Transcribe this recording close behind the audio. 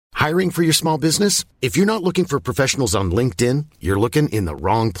Hiring for your small business? If you're not looking for professionals on LinkedIn, you're looking in the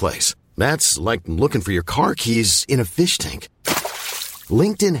wrong place. That's like looking for your car keys in a fish tank.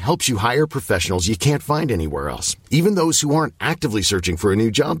 LinkedIn helps you hire professionals you can't find anywhere else, even those who aren't actively searching for a new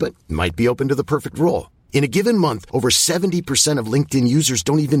job but might be open to the perfect role. In a given month, over 70% of LinkedIn users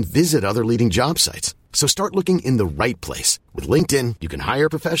don't even visit other leading job sites. So start looking in the right place. With LinkedIn, you can hire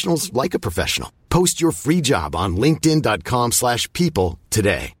professionals like a professional. Post your free job on linkedin.com/people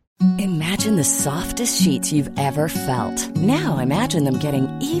today. Imagine the softest sheets you've ever felt. Now imagine them getting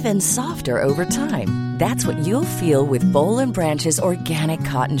even softer over time. That's what you'll feel with Boll & Branch's organic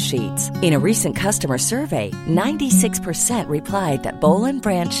cotton sheets. In a recent customer survey, 96% replied that Boll &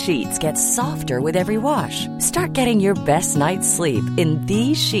 Branch sheets get softer with every wash. Start getting your best night's sleep in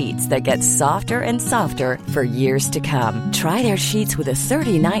these sheets that get softer and softer for years to come. Try their sheets with a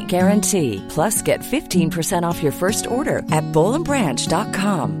 30-night guarantee. Plus, get 15% off your first order at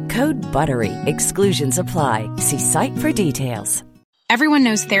bollandbranch.com. Code BUTTERY. Exclusions apply. See site for details. Everyone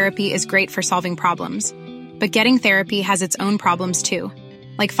knows therapy is great for solving problems, but getting therapy has its own problems too,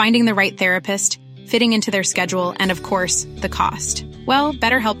 like finding the right therapist, fitting into their schedule, and of course, the cost. Well,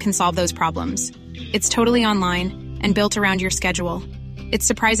 BetterHelp can solve those problems. It's totally online and built around your schedule. It's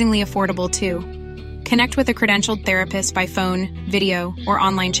surprisingly affordable too. Connect with a credentialed therapist by phone, video, or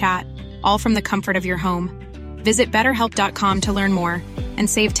online chat, all from the comfort of your home. Visit BetterHelp.com to learn more and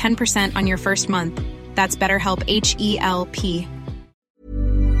save 10% on your first month. That's BetterHelp, H-E-L-P.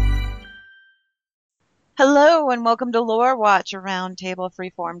 Hello and welcome to Lore Watch, a roundtable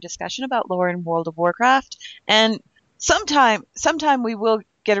freeform discussion about lore in World of Warcraft. And sometime we will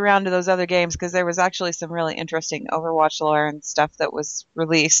get around to those other games because there was actually some really interesting Overwatch lore and stuff that was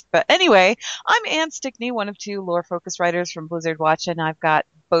released. But anyway, I'm Ann Stickney, one of two lore-focused writers from Blizzard Watch, and I've got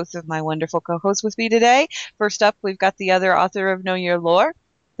both of my wonderful co-hosts with me today. First up, we've got the other author of Know Your Lore.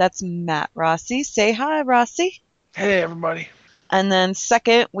 That's Matt Rossi. Say hi, Rossi. Hey, everybody. And then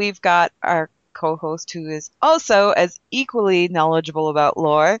second, we've got our co-host who is also as equally knowledgeable about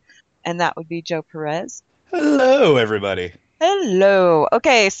lore, and that would be Joe Perez. Hello, everybody. Hello.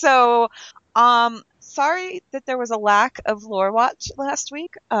 Okay, so sorry that there was a lack of Lore Watch last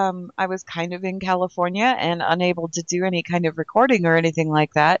week. I was kind of in California and unable to do any kind of recording or anything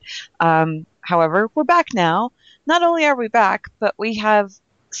like that. However, we're back now. Not only are we back, but we have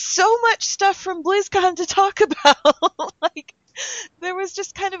so much stuff from BlizzCon to talk about. There was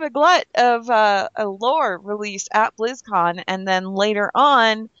just kind of a glut of a lore released at BlizzCon, and then later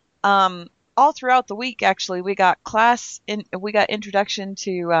on, all throughout the week, actually, we got introduction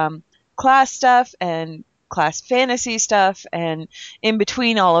to class stuff and class fantasy stuff, and in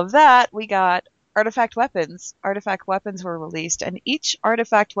between all of that, we got artifact weapons. Artifact weapons were released, and each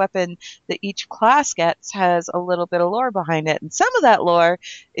artifact weapon that each class gets has a little bit of lore behind it, and some of that lore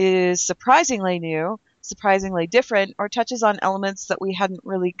is surprisingly new, surprisingly different, or touches on elements that we hadn't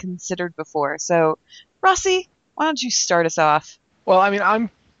really considered before. So, Rossi, why don't you start us off? Well, I mean,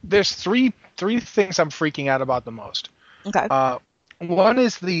 there's three things I'm freaking out about the most. Okay. One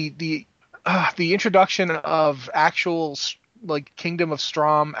is the introduction of actual Kingdom of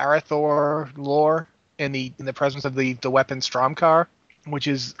Strom Arathor lore in the presence of the weapon Stromkar, which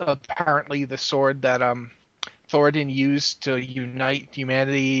is apparently the sword that Thoradin used to unite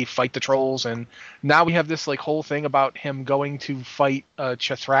humanity, fight the trolls, and now we have this whole thing about him going to fight a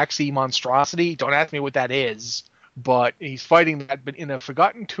Chathraxi monstrosity. Don't ask me what that is, but he's fighting that in a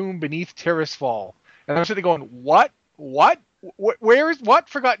forgotten tomb beneath Tirisfal. And I'm sitting going, what? Where is what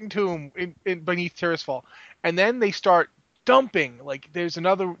forgotten tomb in beneath Tirisfal? And then they start dumping. There's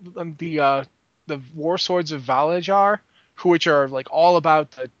another the War Swords of Valajar, which are all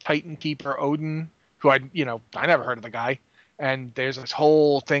about the Titan Keeper Odin, who I never heard of the guy. And there's this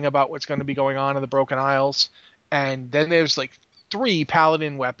whole thing about what's going to be going on in the Broken Isles. And then there's 3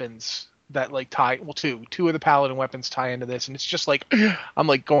 paladin weapons that tie, well, two of the paladin weapons tie into this, and it's just I'm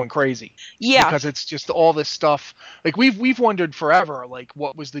going crazy. Yeah, because it's just all this stuff. We've wondered forever,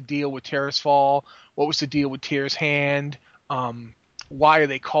 what was the deal with Tirisfal? What was the deal with Tyr's Hand? Why are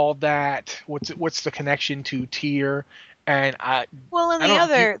they called that? What's the connection to Tyr? And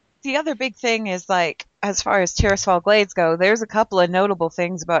the other big thing is as far as Tirisfal Glades go, there's a couple of notable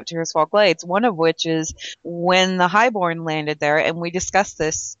things about Tirisfal Glades. One of which is when the Highborn landed there, and we discussed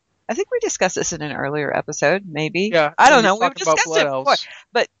this. I think we discussed this in an earlier episode, maybe. Yeah, I don't know. We've discussed it before.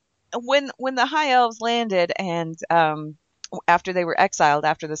 But when the High Elves landed, and after they were exiled,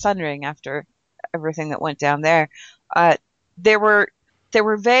 after the Sun Ring, after everything that went down there, there were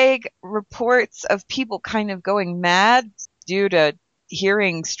vague reports of people kind of going mad due to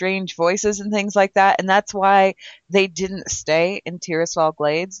hearing strange voices and things like that. And that's why they didn't stay in Tirisfal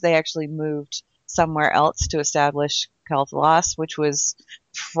Glades. They actually moved somewhere else to establish Kel'Thas, which was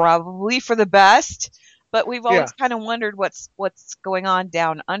probably for the best. But we've always kind of wondered what's going on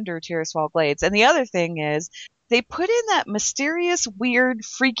down under Tirisfal Glades. And the other thing is, they put in that mysterious, weird,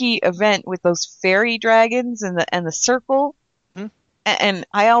 freaky event with those fairy dragons and the circle. And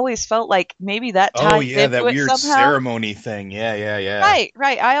I always felt like maybe that ties into that it weird somehow. ceremony thing. Yeah.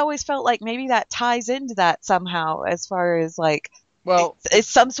 Right. I always felt like maybe that ties into that somehow, as far as like, well, it's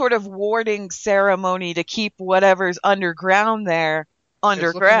some sort of warding ceremony to keep whatever's underground there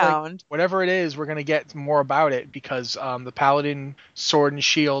underground. Like whatever it is, we're going to get more about it because the Paladin Sword and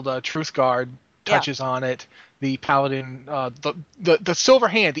Shield Truth Guard touches on it. The Paladin, the Silver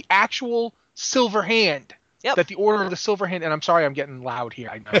Hand, the actual Silver Hand. Yep. That the Order of the Silver Hand, and I'm sorry I'm getting loud here.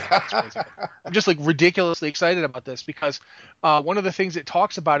 I know it's crazy. I'm just like ridiculously excited about this because one of the things it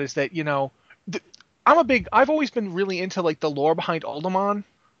talks about is that, you know, I've always been really into like the lore behind Uldaman.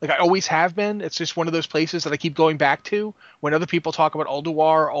 Like I always have been. It's just one of those places that I keep going back to. When other people talk about Ulduar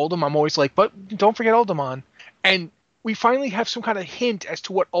or Uldum, I'm always like, but don't forget Uldaman. And we finally have some kind of hint as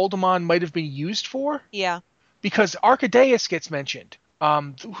to what Uldaman might have been used for. Yeah. Because Archidæus gets mentioned.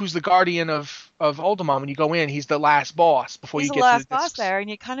 Who's the guardian of Uldaman? When you go in, he's the last boss before he's you the get last to the boss there, and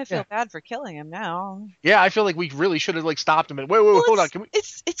you kind of feel bad for killing him now. Yeah, I feel like we really should have like stopped him and wait, hold on. Can we...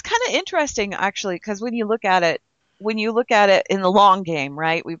 It's kind of interesting actually, because when you look at it in the long game,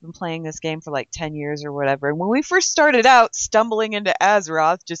 right? We've been playing this game for like 10 years or whatever. And when we first started out stumbling into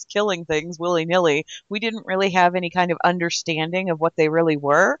Azeroth, just killing things willy-nilly, we didn't really have any kind of understanding of what they really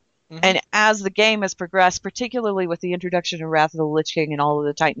were. And as the game has progressed, particularly with the introduction of Wrath of the Lich King and all of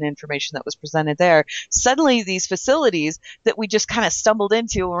the Titan information that was presented there, suddenly these facilities that we just kind of stumbled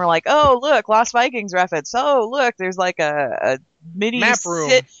into and we're like, oh, look, Lost Vikings reference. Oh, look, there's like a mini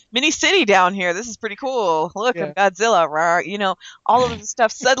city down here. This is pretty cool. Look, I'm Godzilla. Rawr. You know, all of this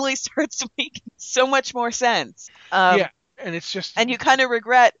stuff suddenly starts making so much more sense. And it's just... And you kind of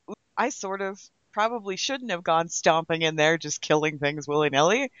regret, I sort of probably shouldn't have gone stomping in there just killing things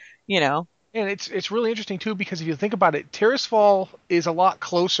willy-nilly, you know. And it's really interesting too because if you think about it, Tirisfal is a lot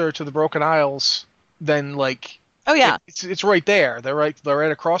closer to the Broken Isles than like it's right there. They're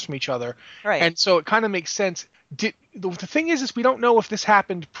right across from each other. Right. And so it kind of makes sense. The thing is we don't know if this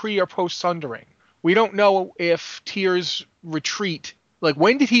happened pre or post Sundering. We don't know if Tyr's retreat, like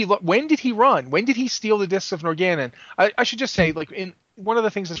when did he run? When did he steal the discs of Norgannon? I should just say, like, in one of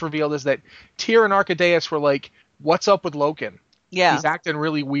the things that's revealed is that Tyr and Archidæus were like, what's up with Loken? Yeah. He's acting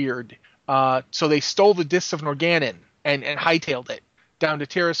really weird. So they stole the discs of Norgannon and hightailed it down to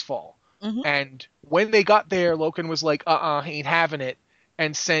Tirisfal. And when they got there, Loken was like, he ain't having it,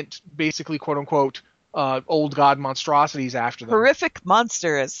 and sent basically, quote unquote, old god monstrosities after them. Horrific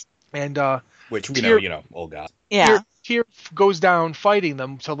monsters. And which we know, old god. Yeah. Tyr goes down fighting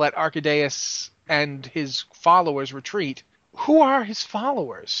them to let Archidæus and his followers retreat. Who are his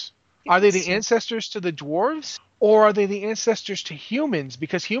followers? Are they the ancestors to the dwarves? Or are they the ancestors to humans?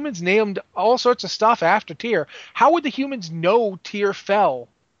 Because humans named all sorts of stuff after Tyr. How would the humans know Tyr fell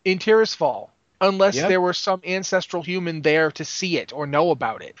in Tirisfal unless there were some ancestral human there to see it or know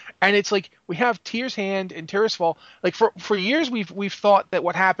about it? And it's like we have Tyr's hand in Tirisfal. Like for years we've thought that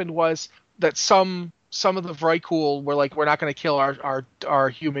what happened was that some of the Vrykul were like, we're not going to kill our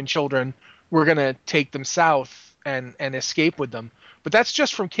human children. We're going to take them south and escape with them. But that's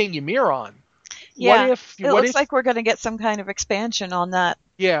just from King Ymir on. Yeah, it looks like we're going to get some kind of expansion on that.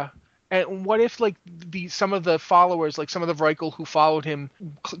 Yeah, and what if like some of the followers, like some of the Vrykul who followed him,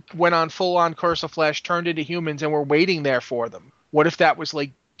 went on full-on Curse of Flesh, turned into humans, and were waiting there for them? What if that was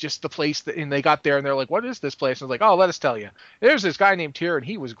like just the place and they got there and they're like, what is this place? And it's like, oh, let us tell you. There's this guy named Tyr, and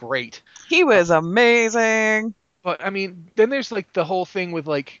he was great. He was amazing. But, I mean, then there's, like, the whole thing with,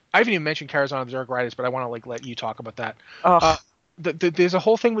 like... I haven't even mentioned Karazhan of Zergritis, but I want to, like, let you talk about that. There's a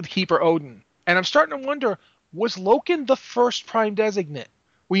whole thing with Keeper Odin. And I'm starting to wonder, was Loken the first Prime Designate?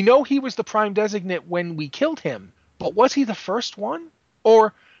 We know he was the Prime Designate when we killed him, but was he the first one?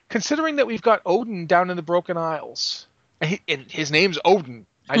 Or, considering that we've got Odin down in the Broken Isles, and his name's Odin...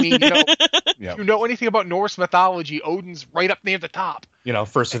 I mean, if you know anything about Norse mythology, Odin's right up near the top. You know,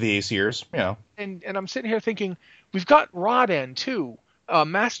 first of the Aesir's, you know. And I'm sitting here thinking, we've got Ra-Den, too.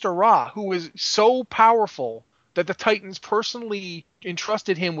 Master Ra, who is so powerful that the Titans personally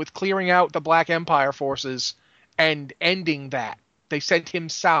entrusted him with clearing out the Black Empire forces and ending that. They sent him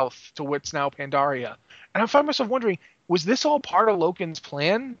south to what's now Pandaria. And I find myself wondering, was this all part of Loken's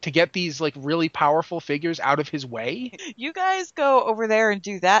plan to get these like really powerful figures out of his way? You guys go over there and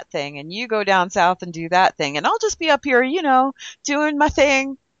do that thing, and you go down south and do that thing, and I'll just be up here, doing my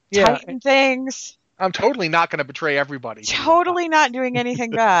thing, Titan things. I'm totally not going to betray everybody. Totally not doing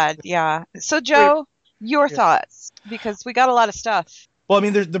anything bad. Yeah. So, Joe, your thoughts, because we got a lot of stuff. Well, I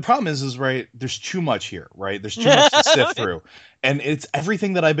mean, the problem is right, there's too much here, right? There's too much to sift through. And it's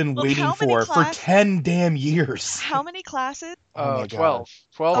everything that I've been waiting for 10 damn years. How many classes? 12.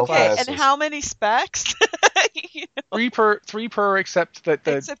 12 okay, classes. And how many specs? Three per, except that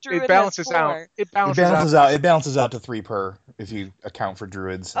it balances out. It balances out to 3 per if you account for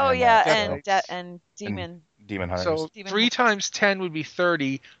druids. Oh, and demon. Demon hunters. So 3 times 10 would be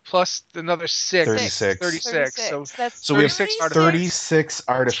 30, plus another 6. 36. So we have 36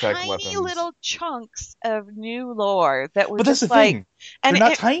 artifact tiny weapons. Tiny little chunks of new lore that were But that's just the thing. And they're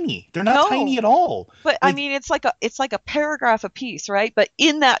not tiny. They're not tiny at all. But I mean, it's like a paragraph a piece, right? But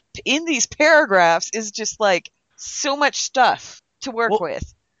in these paragraphs is just like so much stuff to work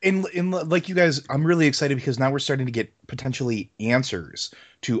with. In like you guys, I'm really excited because now we're starting to get potentially answers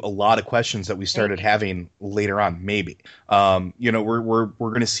to a lot of questions that we started having later on. Maybe, we're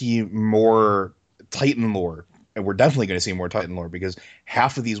going to see more Titan lore, and we're definitely going to see more Titan lore because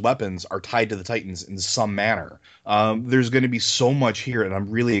half of these weapons are tied to the Titans in some manner. There's going to be so much here, and I'm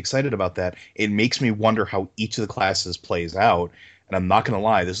really excited about that. It makes me wonder how each of the classes plays out. And I'm not going to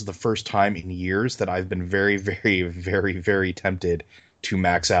lie, this is the first time in years that I've been very, very, very, very tempted to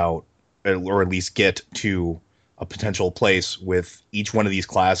max out or at least get to a potential place with each one of these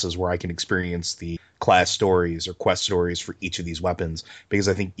classes where I can experience the class stories or quest stories for each of these weapons, because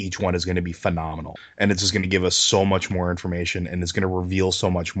I think each one is going to be phenomenal and it's just going to give us so much more information and it's going to reveal so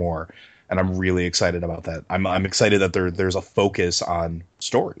much more. And I'm really excited about that. I'm excited that there's a focus on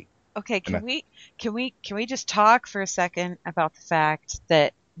story. Okay. Can we just talk for a second about the fact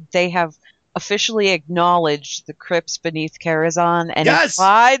that they have officially acknowledged the crypts beneath Karazhan and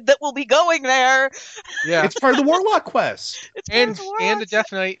implied that we'll be going there. Yeah, it's part of the Warlock quest. And the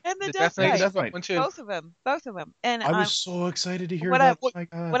Death Knight. And the Death Knight. One too. Both of them. And I was so excited to hear that.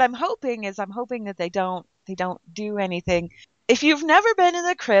 What I'm hoping that they don't do anything. If you've never been in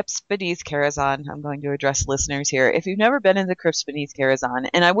the crypts beneath Karazhan, I'm going to address listeners here. If you've never been in the crypts beneath Karazhan,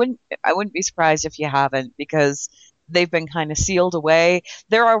 and I wouldn't be surprised if you haven't, because they've been kind of sealed away.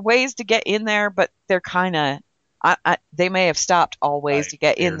 There are ways to get in there, but they're kind of they may have stopped all ways to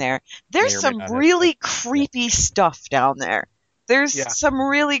get in there. There's some really creepy stuff down there. There's some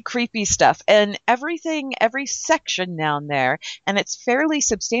really creepy stuff, and every section down there, and it's fairly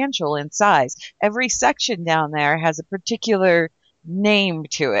substantial in size. Every section down there has a particular name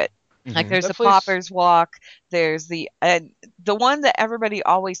to it. Mm-hmm. Like there's the Pauper's Walk. There's the one that everybody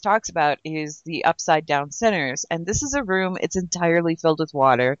always talks about is the Upside Down Sinners. And this is a room, it's entirely filled with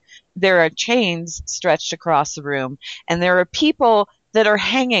water. There are chains stretched across the room. And there are people that are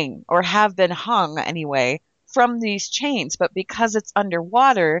hanging, or have been hung anyway, from these chains. But because it's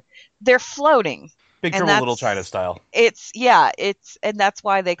underwater, they're floating. Big Trouble in Little China style. And that's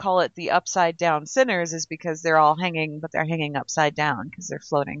why they call it the Upside Down Sinners, is because they're all hanging, but they're hanging upside down because they're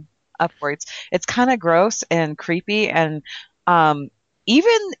floating upwards. It's kind of gross and creepy, and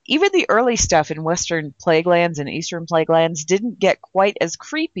even the early stuff in Western Plaguelands and Eastern Plaguelands didn't get quite as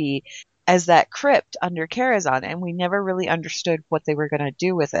creepy as that crypt under Karazhan, and we never really understood what they were going to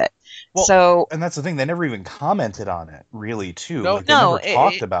do with it. Well, and that's the thing, they never even commented on it, really, too. They never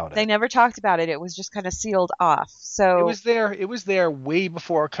talked about it. They never talked about it. It was just kind of sealed off. So it was there way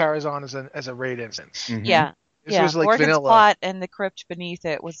before Karazhan as a raid instance. Mm-hmm. Yeah. This was like Morgan's vanilla. Plot and the crypt beneath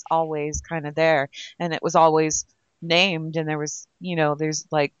it was always kind of there, and it was always named, and there was, there's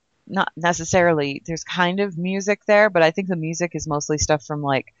like, not necessarily, there's kind of music there, but I think the music is mostly stuff from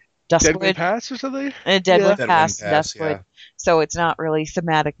like Duskwood. Deadwood Pass or something? Deadwood Pass, Duskwood. Yeah. So it's not really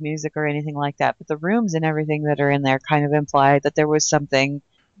thematic music or anything like that, but the rooms and everything that are in there kind of imply that there was something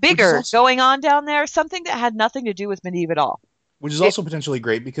bigger going on down there, something that had nothing to do with Medivh at all. Which is also potentially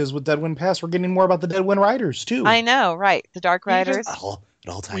great, because with Deadwind Pass, we're getting more about the Deadwind Riders, too. I know, right. The Dark Riders.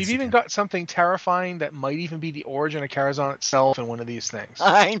 We've even got something terrifying that might even be the origin of Karazhan itself in one of these things.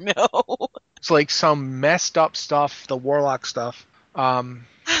 I know. It's like some messed up stuff, the Warlock stuff.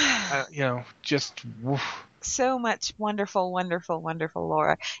 Just... Woof. So much wonderful, wonderful, wonderful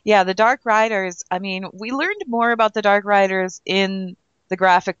lore. Yeah, the Dark Riders, I mean, we learned more about the Dark Riders in the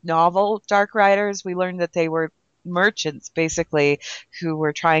graphic novel Dark Riders. We learned that they were merchants, basically, who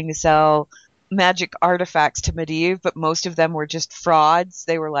were trying to sell magic artifacts to Medivh, but most of them were just frauds.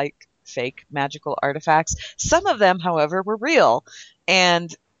 They were like fake magical artifacts. Some of them, however, were real.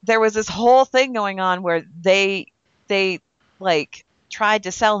 And there was this whole thing going on where they they like tried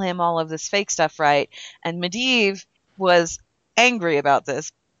to sell him all of this fake stuff, right? And Medivh was angry about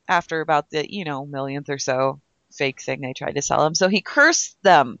this after about the, millionth or so fake thing they tried to sell him. So he cursed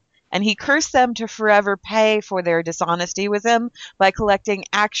them, and he cursed them to forever pay for their dishonesty with him by collecting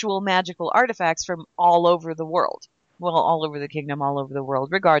actual magical artifacts from all over the world. Well, all over the kingdom, all over the world,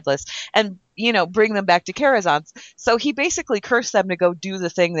 regardless. And, bring them back to Karazhan. So he basically cursed them to go do the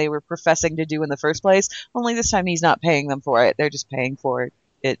thing they were professing to do in the first place, only this time he's not paying them for it. They're just paying for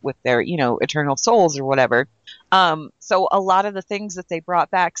it with their, eternal souls or whatever. So a lot of the things that they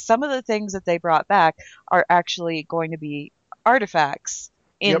brought back, some of the things that they brought back are actually going to be artifacts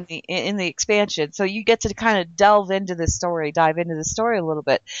in the expansion. So you get to kind of dive into the story a little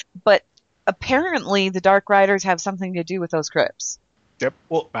bit. But apparently the Dark Riders have something to do with those crypts. Yep.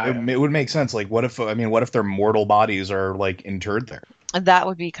 Well, it would make sense. Like, what if their mortal bodies are like interred there? And that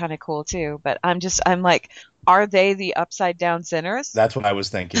would be kind of cool too. But I'm like, are they the upside down sinners? That's what I was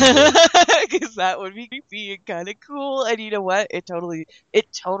thinking. Because that would be creepy and kind of cool. And you know what? It totally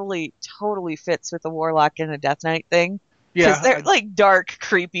fits with the Warlock and the Death Knight thing. Yeah, because they're like dark,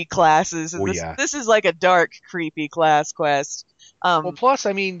 creepy classes, and this is like a dark, creepy class quest. Well, plus,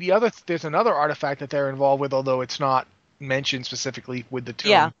 I mean, there's another artifact that they're involved with, although it's not mentioned specifically with the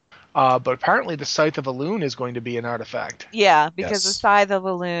tomb. Yeah. But apparently the Scythe of Elune is going to be an artifact. Yeah, because the Scythe of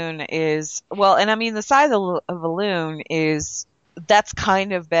Elune is... Well, and I mean, the Scythe of Elune is... That's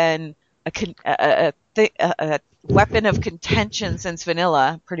kind of been a weapon of contention since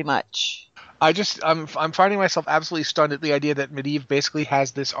vanilla, pretty much. I'm finding myself absolutely stunned at the idea that Medivh basically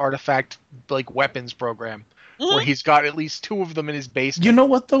has this artifact, like, weapons program. Where he's got at least 2 of them in his basement. You know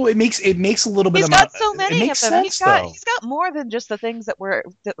what though? It makes a little bit. He's got so many of them. He's got more than just the things that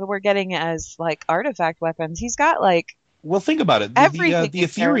we're getting as like artifact weapons. He's got like. Well, think about it. The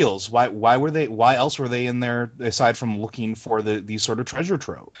ethereals. Why else were they in there aside from looking for these sort of treasure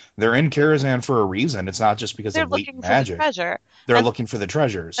trove? They're in Karazhan for a reason. It's not just because they're of looking magic. For the treasure. They're looking for the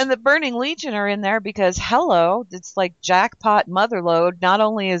treasures. And the Burning Legion are in there because it's like jackpot motherload. Not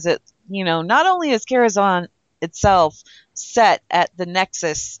only is Karazhan itself set at the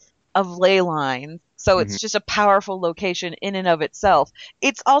nexus of ley lines, so it's just a powerful location in and of itself.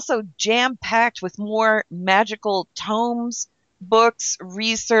 It's also jam-packed with more magical tomes, books,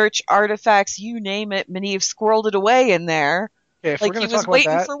 research, artifacts, you name it. Medivh squirreled it away in there. Yeah, like he was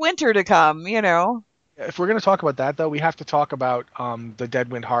waiting for winter to come, If we're going to talk about that, though, we have to talk about the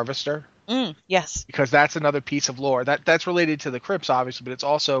Deadwind Harvester. Yes. Because that's another piece of lore. That's related to the crypts, obviously, but it's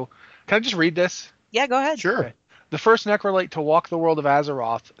also... Can I just read this? Yeah, go ahead. Sure. Okay. The first necrolite to walk the world of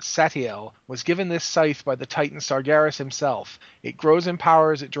Azeroth, Satiel, was given this scythe by the Titan Sargeras himself. It grows in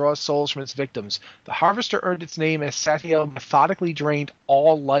power as it draws souls from its victims. The Harvester earned its name as Satiel methodically drained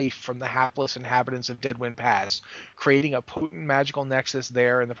all life from the hapless inhabitants of Deadwind Pass, creating a potent magical nexus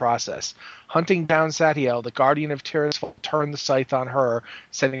there in the process. Hunting down Satiel, the Guardian of Tirisfal turned the scythe on her,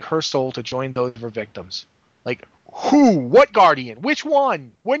 sending her soul to join those of her victims. Like... Who? What Guardian? Which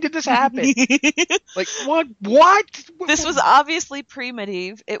one? When did this happen? Like, what? This was obviously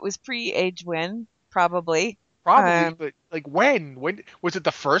pre-Medivh. It was pre-Aegwynn, probably. Probably, but, like, when? When? Was it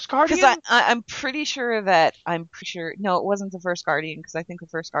the first Guardian? Because I'm pretty sure... No, it wasn't the first Guardian, because I think the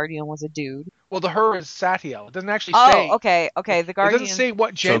first Guardian was a dude. Well, the her is Satiel. It doesn't actually say... Oh, okay. The Guardian... It doesn't say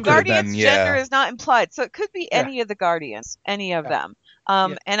what gender. The Guardian's gender is not implied, so it could be any of the Guardians. Any of them.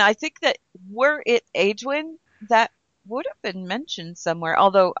 And I think that were it Aegwynn, that would have been mentioned somewhere,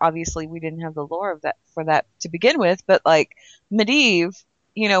 although obviously we didn't have the lore of that for that to begin with. But like Medivh,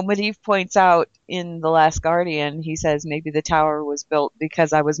 Medivh points out in The Last Guardian, he says maybe the tower was built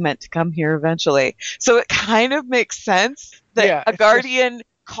because I was meant to come here eventually. So it kind of makes sense that a Guardian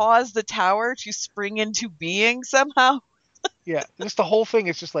caused the tower to spring into being somehow. Yeah, just the whole thing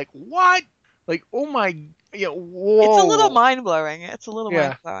is just like, what? Like, oh my, whoa. It's a little mind-blowing.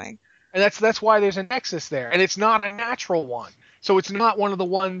 Mind-blowing. And that's why there's a nexus there, and it's not a natural one. So it's not one of the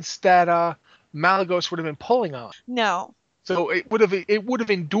ones that Malygos would have been pulling on. No. So it would have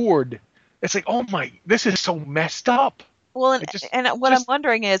endured. It's like, oh my, this is so messed up. Well, I'm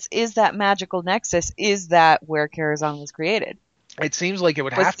wondering is that magical nexus, is that where Karazhan was created? It seems like it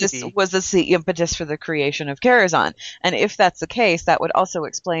would have to be. Was this the impetus for the creation of Karazhan? And if that's the case, that would also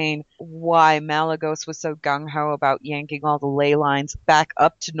explain why Malygos was so gung-ho about yanking all the ley lines back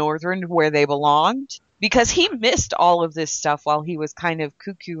up to Northrend where they belonged. Because he missed all of this stuff while he was kind of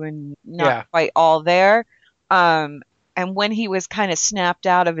cuckoo and not quite all there. And when he was kind of snapped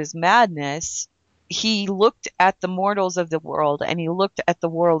out of his madness, he looked at the mortals of the world, and he looked at the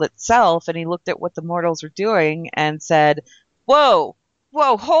world itself, and he looked at what the mortals were doing and said... Whoa,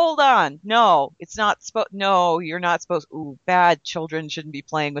 Whoa, hold on. No, it's not supposed. No, you're not supposed. Ooh, bad children shouldn't be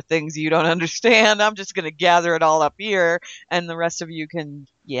playing with things you don't understand. I'm just gonna gather it all up here, and the rest of you can.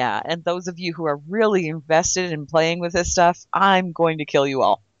 Yeah, and those of you who are really invested in playing with this stuff, I'm going to kill you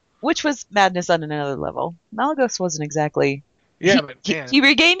all. Which was madness on another level. Malygos wasn't exactly. Yeah, but He, man, he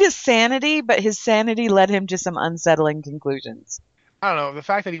regained his sanity, but his sanity led him to some unsettling conclusions. I don't know. The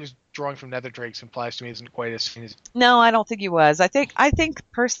fact that he was drawing from nether drakes implies to me isn't quite as seen as. No, I don't think he was. I think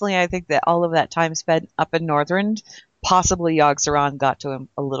personally, I think that all of that time spent up in Northrend, possibly Yogg-Saron got to him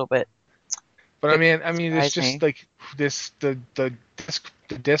a little bit. But I mean, it's surprised me. just like this the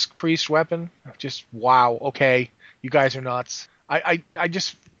disc priest weapon. Just wow. Okay, you guys are nuts. I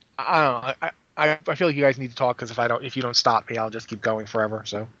just I don't know. I feel like you guys need to talk because if you don't stop me, I'll just keep going forever.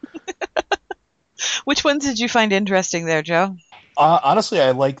 So Which ones did you find interesting there, Joe? Honestly,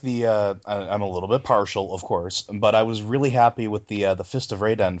 I like the. I'm a little bit partial, of course, but I was really happy with the Fist of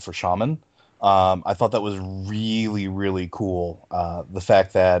Raiden for Shaman. I thought that was really, really cool. The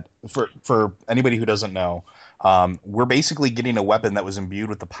fact that for anybody who doesn't know, we're basically getting a weapon that was imbued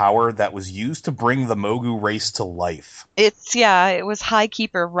with the power that was used to bring the Mogu race to life. It was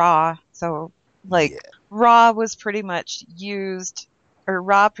Highkeeper Ra. So like Yeah. Ra was pretty much used. Or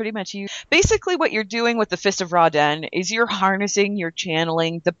Ra pretty much used. Basically, what you're doing with the Fist of Ra-Den is you're harnessing, you're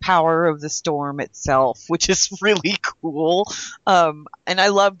channeling the power of the storm itself, which is really cool. And I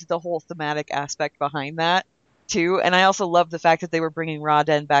loved the whole thematic aspect behind that too. And I also loved the fact that they were bringing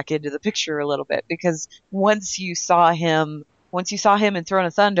Ra-Den back into the picture a little bit because once you saw him in Throne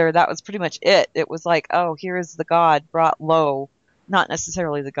of Thunder, that was pretty much it. It was like, oh, here is the god brought low. Not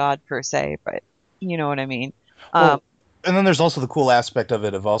necessarily the god per se, but you know what I mean. Well, and then there's also the cool aspect of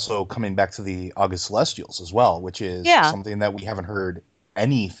it of also coming back to the August Celestials as well, which is Yeah. something that we haven't heard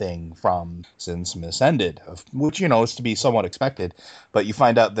anything from since Miss ended, which is to be somewhat expected. But you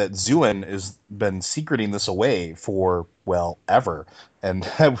find out that Zuen has been secreting this away for ever, and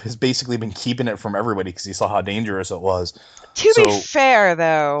has basically been keeping it from everybody because he saw how dangerous it was. To be So- fair,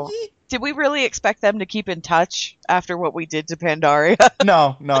 though, did we really expect them to keep in touch after what we did to Pandaria?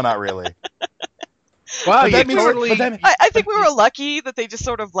 No, not really. wow, But you that means- totally but that- I think we were lucky that they just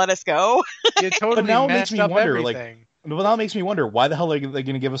sort of let us go. you totally now it makes messed me up wonder, everything. Well, that makes me wonder, why the hell are they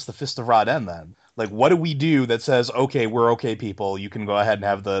going to give us the Fist of Ra-Den then? Like, what do we do that says, okay, we're okay, people, you can go ahead and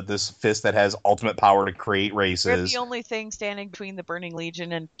have this fist that has ultimate power to create We're races? the only thing standing between the Burning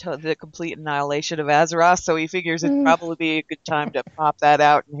Legion and the complete annihilation of Azeroth, so he figures it'd probably be a good time to pop that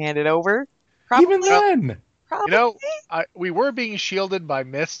out and hand it over. Probably. Even then! Probably. We were being shielded by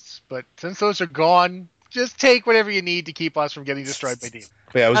mists, but since those are gone, just take whatever you need to keep us from getting destroyed by demons.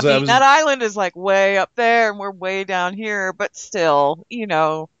 But yeah, I mean, that island is like way up there and we're way down here, but still,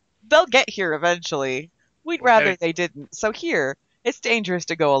 they'll get here eventually. We'd Well, rather they didn't. So here, it's dangerous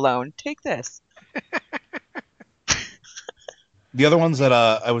to go alone. Take this. the other ones that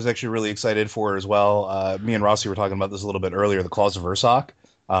I was actually really excited for as well, me and Rossi were talking about this a little bit earlier, the Claws of Ursoc.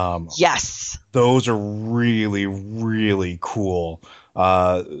 Yes. Those are really, really cool.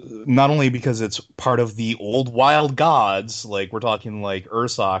 Not only because it's part of the old wild gods, like we're talking like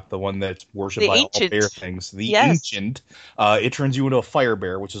Ursoc, the one that's worshipped The by ancient. all bear things, the Yes. ancient. It turns you into a fire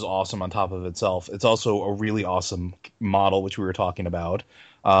bear, which is awesome on top of itself. It's also a really awesome model, which we were talking about.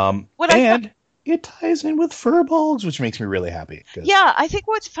 It ties in with Furbolgs, which makes me really happy. 'Cause- Yeah, I think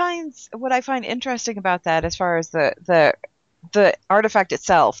what I find interesting about that, as far as the artifact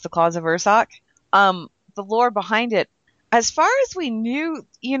itself, the Claws of Ursoc, the lore behind it, as far as we knew,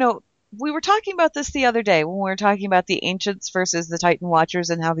 we were talking about this the other day when we were talking about the Ancients versus the Titan Watchers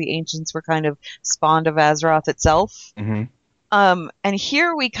and how the Ancients were kind of spawned of Azeroth itself. Mhm. And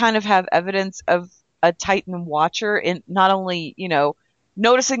here we kind of have evidence of a Titan Watcher in not only,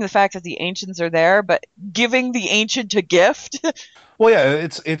 noticing the fact that the Ancients are there, but giving the Ancient a gift. Well, yeah,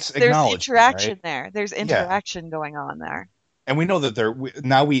 it's There's acknowledged, interaction right? there. There's interaction going on there. And we know that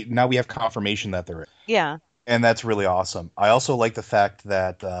now we have confirmation that there is. Yeah. And that's really awesome. I also like the fact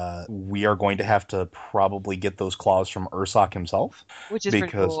that we are going to have to probably get those claws from Ursoc himself, Which is pretty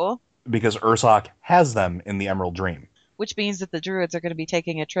cool. because Ursoc has them in the Emerald Dream. Which means that the Druids are going to be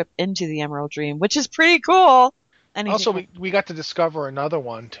taking a trip into the Emerald Dream, which is pretty cool. Anything Also, else? we got to discover another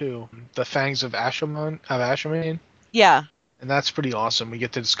one too, the Fangs of Asha'man, Yeah. and that's pretty awesome. We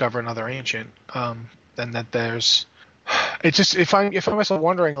get to discover another ancient, and that there's. It's just if I myself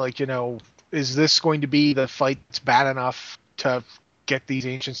wondering, is this going to be the fight that's bad enough to get these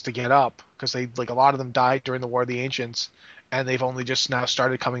ancients to get up? Because a lot of them died during the War of the Ancients, and they've only just now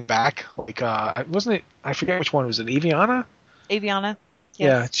started coming back. Wasn't it? I forget which one was it. Eviana? Aviana.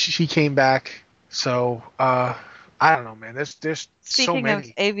 Yeah, Yes. she came back. So I I don't know, man. There's so Speaking of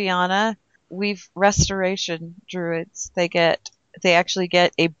many. Aviana, we've restoration druids. They actually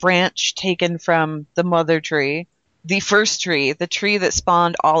get a branch taken from the mother tree, the first tree, the tree that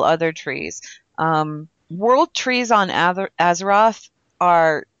spawned all other trees. World trees on Azeroth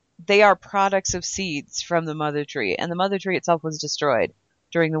are products of seeds from the mother tree, and the mother tree itself was destroyed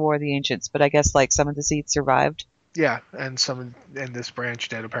during the War of the Ancients. But I guess like some of the seeds survived. Yeah, and this branch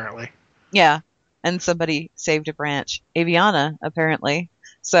did apparently. Yeah, and somebody saved a branch, Aviana apparently.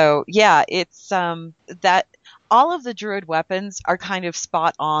 So yeah, it's that all of the druid weapons are kind of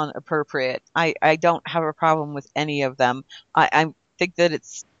spot on appropriate. I don't have a problem with any of them. I think that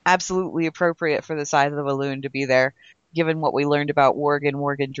it's absolutely appropriate for the Scythe of the Walloon to be there, given what we learned about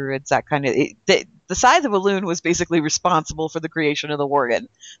Worgen druids. That kind of the Scythe of the Walloon was basically responsible for the creation of the Worgen.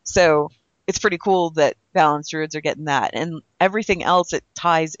 So it's pretty cool that balanced druids are getting that, and everything else it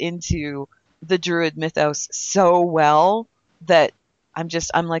ties into the druid mythos so well that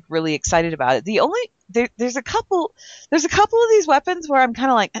I'm like really excited about it. There's a couple of these weapons where I'm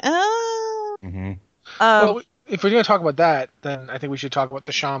kind of like, Mm-hmm. Well, if we're going to talk about that, then I think we should talk about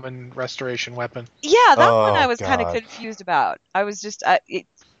the shaman restoration weapon. yeah, that one I Oh, was kind of God. confused about. I was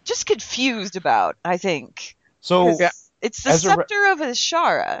just confused about, I think. So 'Cause it's the as a re- scepter of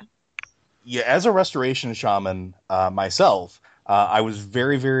Ashara. yeah, as a restoration shaman myself, I was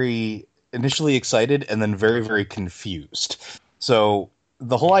very, very initially excited and then very, very confused. So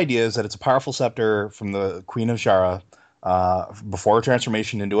the whole idea is that it's a powerful scepter from the Queen of Shara before her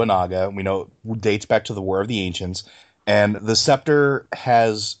transformation into a Naga. We know it dates back to the War of the Ancients, and the scepter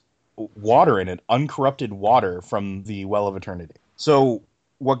has water in it, uncorrupted water from the Well of Eternity. So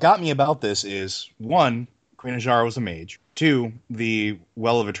what got me about this is, one, Queen of Shara was a mage. Two, the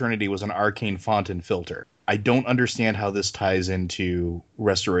Well of Eternity was an arcane font and filter. I don't understand how this ties into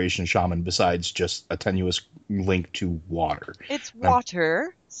Restoration Shaman besides just a tenuous link to water. It's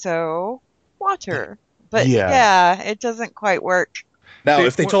water, so water. But Yeah. yeah, it doesn't quite work. Now, See,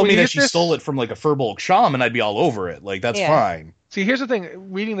 if they when told me you that get she this- stole it from like a Furbolg Shaman, I'd be all over it. Like, that's Yeah. fine. See, here's the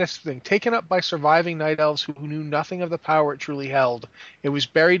thing. Reading this thing, taken up by surviving night elves who knew nothing of the power it truly held, it was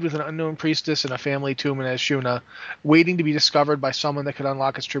buried with an unknown priestess in a family tomb in Ashuna, waiting to be discovered by someone that could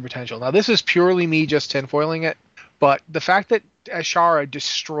unlock its true potential. Now, this is purely me just tinfoiling it, but the fact that Ashara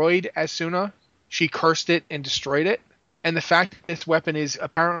destroyed Asuna, she cursed it and destroyed it, and the fact that this weapon is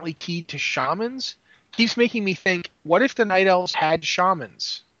apparently key to shamans, keeps making me think, what if the night elves had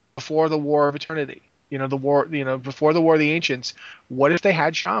shamans before the War of Eternity? Before the War of the Ancients, what if they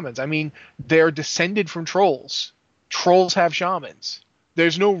had shamans? I mean, they're descended from trolls. Trolls have shamans.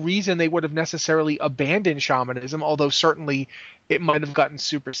 There's no reason they would have necessarily abandoned shamanism, although certainly it might have gotten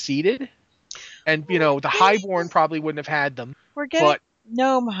superseded. And, the Highborn probably wouldn't have had them. We're getting But-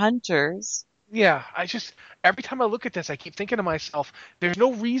 gnome hunters. Yeah, every time I look at this, I keep thinking to myself, there's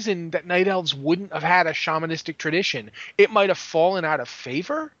no reason that night elves wouldn't have had a shamanistic tradition. It might have fallen out of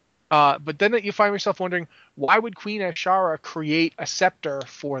favor, but then you find yourself wondering, why would Queen Ashara create a scepter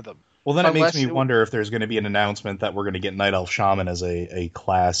for them? Well, then it makes Unless me wonder if there's going to be an announcement that we're going to get Night Elf Shaman as a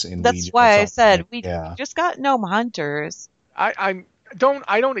class in That's Legion why or I said something. we just got gnome hunters. I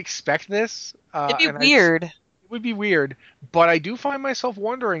don't expect this. It'd be and weird. it would be weird, but I do find myself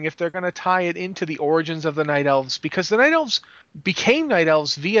wondering if they're going to tie it into the origins of the Night Elves, because the Night Elves became Night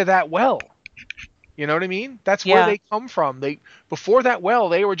Elves via that well. You know what I mean? That's where Yeah. they come from. Before that well,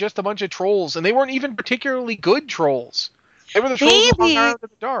 they were just a bunch of trolls, and they weren't even particularly good trolls. They were the trolls who hung Maybe- around in the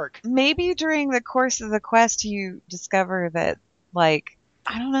dark. Maybe during the course of the quest you discover that, like,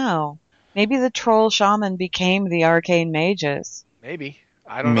 I don't know. Maybe the troll shaman became the arcane mages. Maybe.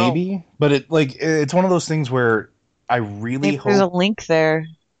 I don't know. Maybe, but it's one of those things where I really Maybe there's a hope link there.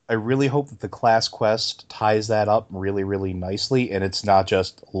 that the class quest ties that up really, really nicely, and it's not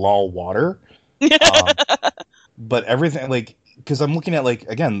just lol water. But everything, because I'm looking at,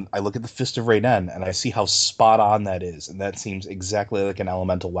 again, I look at the Fist of Raiden, and I see how spot on that is, and that seems exactly like an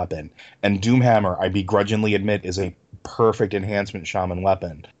elemental weapon. And Doomhammer, I begrudgingly admit, is a perfect enhancement shaman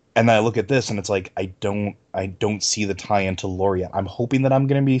weapon. And then I look at this, and it's like, I don't see the tie-in to lore yet. I'm hoping that I'm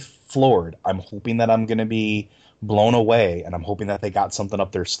going to be floored. I'm hoping that I'm going to be blown away, and I'm hoping that they got something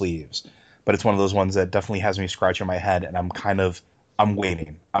up their sleeves. But it's one of those ones that definitely has me scratching my head, and I'm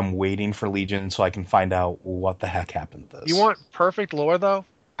waiting. I'm waiting for Legion so I can find out what the heck happened to this. You want perfect lore, though?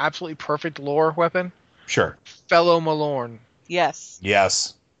 Absolutely perfect lore weapon? Sure. Fellow Malorn. Yes.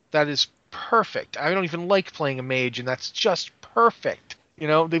 Yes. That is perfect. I don't even like playing a mage, and that's just perfect.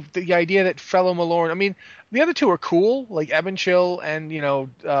 The idea that Fellow Malorn... I mean, the other two are cool, like Ebonchill and,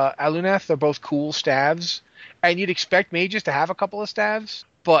 Aluneth. They're both cool staves. And you'd expect mages to have a couple of staves.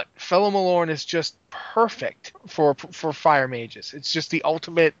 but Felomorn is just perfect for fire mages. It's just the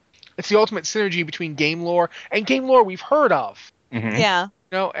ultimate. It's the ultimate synergy between game lore and game lore we've heard of. Mhm. Yeah. You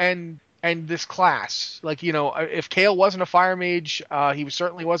know, and this class. Like, you know, if Kale wasn't a fire mage, he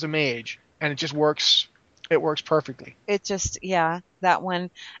certainly was a mage, and it just works. It works perfectly. It just, yeah, that one.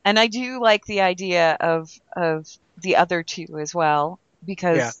 And I do like the idea of the other two as well,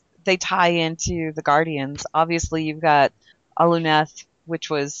 because they tie into the Guardians. Obviously, you've got Aluneth, which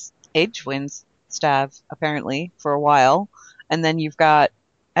was Edgewin's staff, apparently, for a while. And then you've got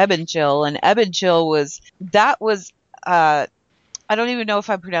Ebonchill, and Ebonchill was, I don't even know if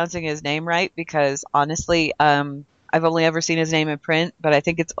I'm pronouncing his name right, because honestly, I've only ever seen his name in print, but I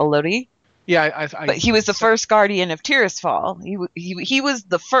think it's Olodi. Yeah, But he was the first guardian of Tirisfal. He was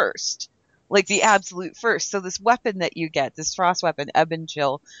the first, like the absolute first. So this weapon that you get, this frost weapon,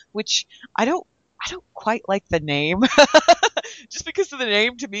 Ebonchill, which I don't quite like the name. Just because of the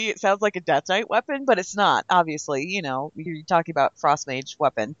name, to me, it sounds like a Death Knight weapon, but it's not. Obviously, you know, you're talking about frost mage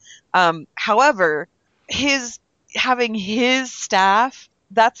weapon. However, having his staff,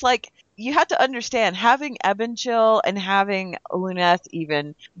 that's like, you have to understand, having Ebonchill and having Luneth,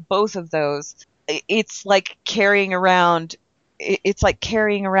 even both of those, it's like carrying around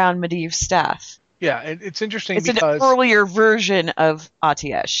Medivh's staff. Yeah, it's interesting it's because an earlier version of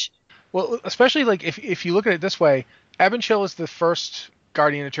Atiesh. Well, especially like if you look at it this way, Ebonchill is the first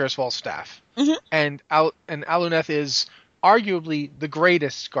Guardian of Tirisfal's staff, and Aluneth is arguably the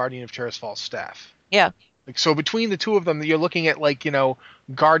greatest Guardian of Tirisfal's staff. Yeah. Like, so between the two of them, you're looking at, like, you know,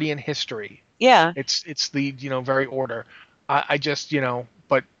 Guardian history. Yeah. It's the, you know, very order. I just, you know,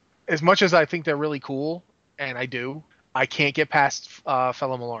 but as much as I think they're really cool, and I can't get past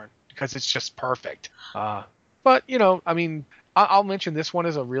Felomorn because it's just perfect. But, you know, I mean, I'll mention this one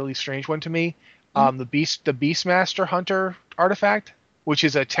is a really strange one to me. The Beastmaster Hunter artifact, which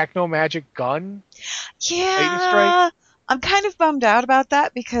is a techno magic gun. Yeah. I'm kind of bummed out about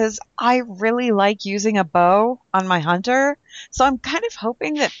that because I really like using a bow on my hunter. So I'm kind of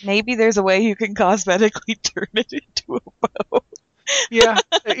hoping that maybe there's a way you can cosmetically turn it into a bow. Yeah,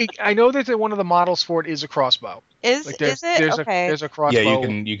 I know that one of the models for it is a crossbow. Is it? Okay. There's a crossbow. Yeah,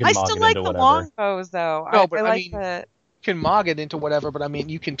 you can I mog still it like into the whatever. long bows though. No, but I like mean, you can mog it into whatever, but I mean,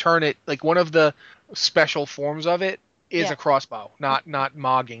 you can turn it, like, one of the special forms of it is a crossbow, not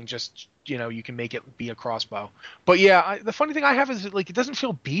mogging, just, you know, you can make it be a crossbow. But yeah, the funny thing I have is, like, it doesn't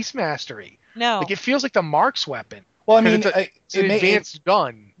feel Beastmastery. No. Like, it feels like the Mark's weapon. Well, I mean, it's an advanced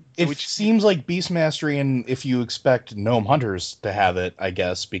gun. It seems like Beastmastery, and if you expect Gnome Hunters to have it, I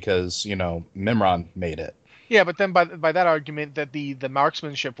guess, because, you know, Mimron made it. Yeah, but then by that argument that the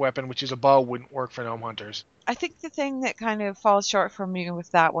marksmanship weapon, which is a bow, wouldn't work for Gnome Hunters. I think the thing that kind of falls short for me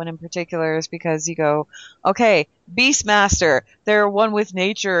with that one in particular is because you go, okay, Beastmaster, they're one with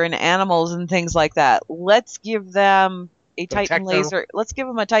nature and animals and things like that. Let's give them a Titan laser. Let's give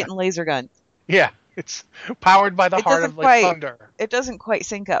them a Titan laser gun. Yeah, it's powered by the heart of, like, thunder. It doesn't quite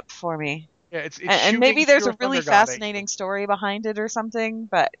sync up for me. Yeah, it's and maybe there's a really fascinating story behind it or something,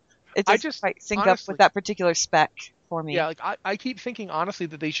 but it doesn't quite sync up with that particular spec for me. Yeah, like I keep thinking honestly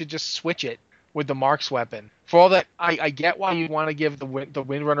that they should just switch it with the Mark's weapon. For all that, I get why you want to give the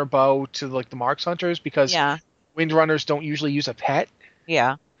Windrunner bow to, like, the Mark's hunters, because Windrunners don't usually use a pet.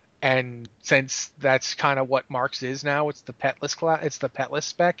 Yeah. And since that's kind of what Mark's is now, it's the petless it's the petless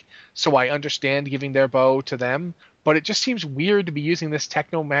spec. So I understand giving their bow to them, but it just seems weird to be using this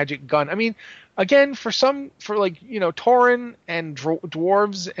techno magic gun. I mean, again, for like, you know, Tauren and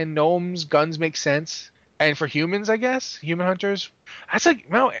dwarves and gnomes, guns make sense. And for humans, I guess, human hunters, that's like,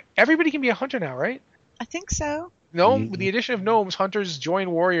 no, everybody can be a hunter now, right? I think so. With the addition of gnomes, hunters join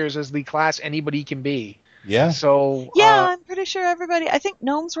warriors as the class anybody can be. Yeah. So I'm pretty sure everybody. I think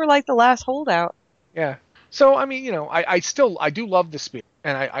gnomes were like the last holdout. Yeah. So I mean, you know, I do love the spear,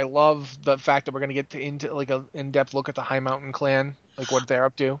 and I love the fact that we're going to get into like an in-depth look at the High Mountain clan, like what they're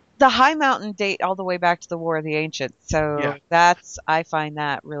up to. The High Mountain date all the way back to the War of the Ancients, so I find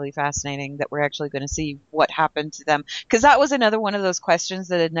that really fascinating that we're actually going to see what happened to them, because that was another one of those questions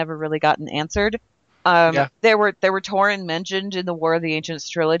that had never really gotten answered. There were Tauren mentioned in the War of the Ancients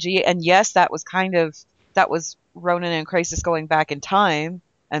trilogy, and yes, that was Ronan and Krasis going back in time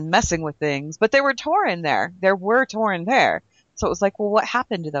and messing with things, but there were Tauren there. There were Tauren there. So it was like, well, what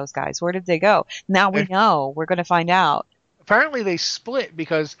happened to those guys? Where did they go? Now we know. We're going to find out. Apparently they split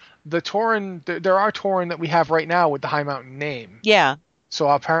because the Tauren, there are Tauren that we have right now with the High Mountain name. Yeah. So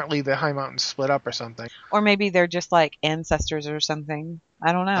apparently the High Mountain split up or something. Or maybe they're just like ancestors or something.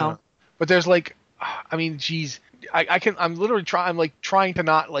 I don't know. But there's like, I mean, geez, I'm literally trying to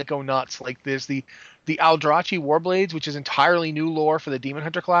not like go nuts. Like there's the the Aldrachi Warblades, which is entirely new lore for the Demon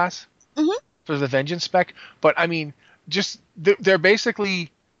Hunter class, for the Vengeance spec. But I mean, just they're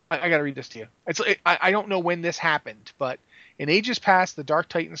basically. I got to read this to you. I don't know when this happened, but in ages past, the Dark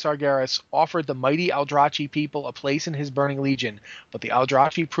Titan Sargeras offered the mighty Aldrachi people a place in his burning legion, but the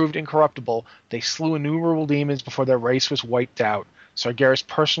Aldrachi proved incorruptible. They slew innumerable demons before their race was wiped out. Sargeras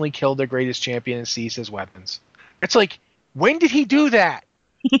personally killed their greatest champion and seized his weapons. It's like, when did he do that?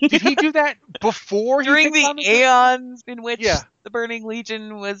 Did he do that before during the aeons in which Yeah. the Burning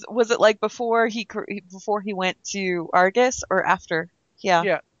Legion was it like before he went to Argus or after?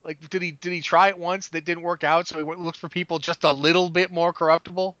 Yeah. Like, did he try it once that didn't work out, so he went and looked for people just a little bit more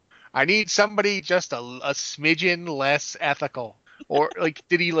corruptible? I need somebody just a smidgen less ethical. Or, like,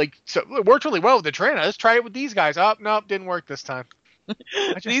 did he, like, so it worked really well with the Trina. Let's try it with these guys. Oh, nope, didn't work this time.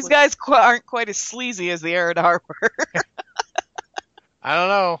 These guys aren't quite as sleazy as the Arid Harbor. I don't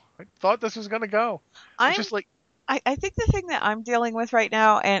know. I thought this was going to go. I think the thing that I'm dealing with right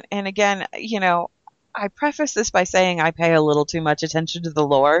now, and again, you know, I preface this by saying I pay a little too much attention to the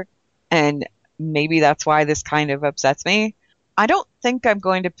lore, and maybe that's why this kind of upsets me. I don't think I'm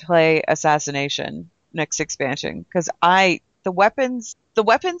going to play Assassination next expansion, because the weapons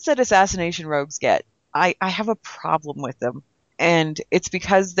that Assassination rogues get, I have a problem with them. And it's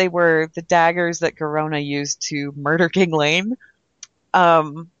because they were the daggers that Garona used to murder King Lane.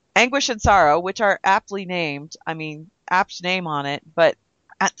 Anguish and Sorrow, which are aptly named, I mean, apt name on it, but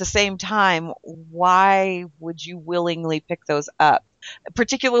at the same time, why would you willingly pick those up?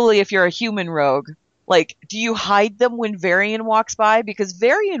 Particularly if you're a human rogue. Like, do you hide them when Varian walks by? Because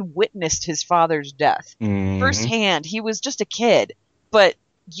Varian witnessed his father's death firsthand. He was just a kid. But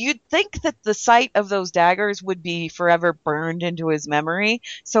you'd think that the sight of those daggers would be forever burned into his memory.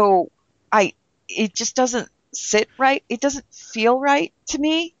 So it just doesn't sit right. It doesn't feel right to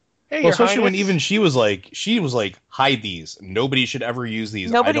me. Hey, well, especially when even she was like, hide these. Nobody should ever use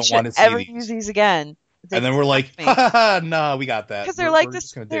these. Nobody I don't want to see ever these. use these again. And then we're like, ha, no, we got that. Because they're like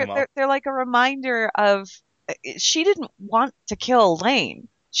this. They're like a reminder of she didn't want to kill Lane.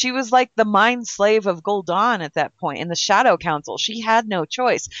 She was like the mind slave of Gul'dan at that point in the Shadow Council. She had no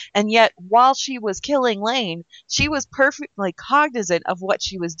choice. And yet, while she was killing Lane, she was perfectly cognizant of what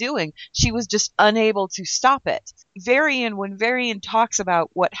she was doing. She was just unable to stop it. When Varian talks about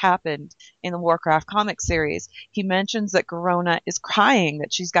what happened in the Warcraft comic series, he mentions that Garona is crying,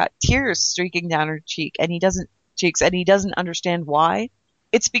 that she's got tears streaking down her cheeks, and he doesn't understand why.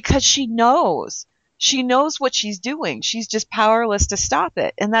 It's because she knows. She knows what she's doing. She's just powerless to stop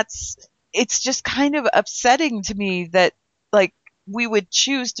it. And it's just kind of upsetting to me that, like, we would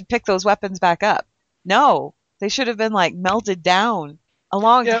choose to pick those weapons back up. No, they should have been, like, melted down a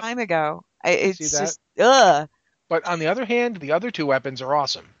long time ago. It's just, ugh. But on the other hand, the other two weapons are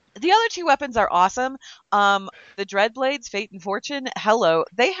awesome. The other two weapons are awesome. The Dreadblades, Fate and Fortune, hello.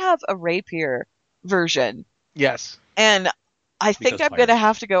 They have a rapier version. Yes. And I think I'm going to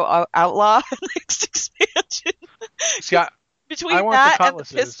have to go outlaw next expansion. See, between that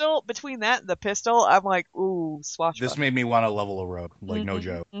and the pistol, I'm like, ooh, swashbuckler. This made me want to level a rogue, like no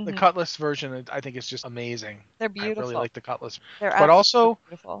joke. The Cutlass version, I think, is just amazing. They're beautiful. I really like the Cutlass. But also,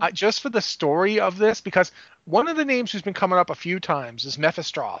 beautiful. Just for the story of this, because one of the names who's been coming up a few times is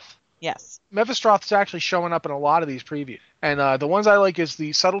Mephistroth. Yes. Mephistroth's actually showing up in a lot of these previews. And the ones I like is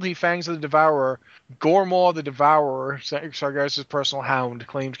the Subtlety Fangs of the Devourer. Gormaw the Devourer, Sargeras' personal hound,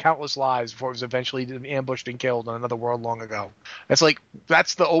 claimed countless lives before it was eventually ambushed and killed on another world long ago. It's like,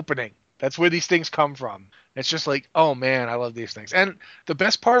 that's the opening. That's where these things come from. It's just like, oh man, I love these things. And the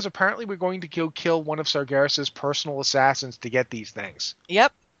best part is apparently we're going to kill one of Sargeras' personal assassins to get these things.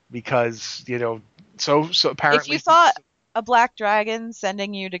 Yep. Because, so apparently... If you thought a black dragon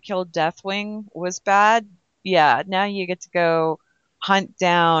sending you to kill Deathwing was bad, yeah, now you get to go hunt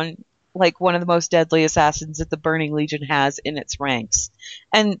down like one of the most deadly assassins that the Burning Legion has in its ranks,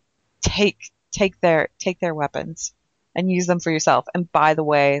 and take their weapons and use them for yourself. And by the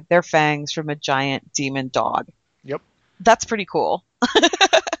way, they're fangs from a giant demon dog. Yep. That's pretty cool.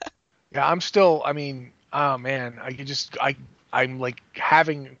 Yeah, oh man, I'm like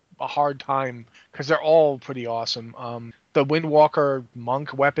having a hard time because they're all pretty awesome. The Windwalker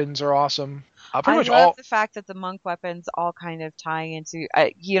monk weapons are awesome. I love the fact that the monk weapons all kind of tie into,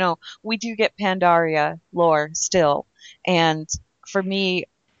 we do get Pandaria lore still. And for me,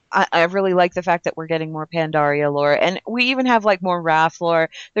 I really like the fact that we're getting more Pandaria lore. And we even have like more Wrath lore.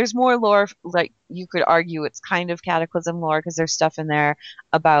 There's more lore, like you could argue it's kind of Cataclysm lore because there's stuff in there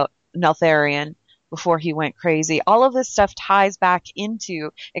about Neltharion. before he went crazy. All of this stuff ties back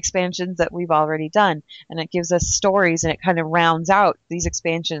into expansions that we've already done, and it gives us stories, and it kind of rounds out these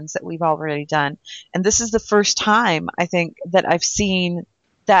expansions that we've already done. And this is the first time, I think, that I've seen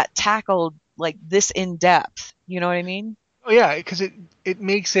that tackled like this in depth. You know what I mean? Oh yeah, because it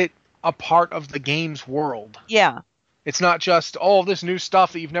makes it a part of the game's world. Yeah. It's not just all this new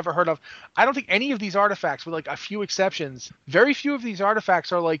stuff that you've never heard of. I don't think any of these artifacts, with like a few exceptions, very few of these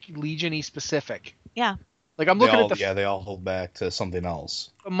artifacts are like Legion-y specific. Yeah. Like I'm looking at they all hold back to something else.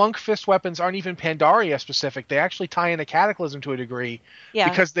 The Monk Fist weapons aren't even Pandaria specific. They actually tie into Cataclysm to a degree. Yeah.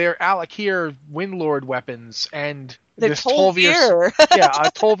 Because they're Alakir Windlord weapons, and They're this Tol'Vir.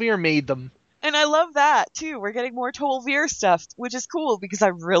 Tol'Vir made them. And I love that, too. We're getting more Tol'Vir stuff, which is cool because I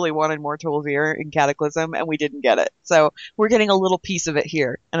really wanted more Tol'Vir in Cataclysm, and we didn't get it. So we're getting a little piece of it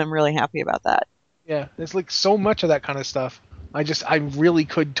here, and I'm really happy about that. Yeah, there's like so much of that kind of stuff. I really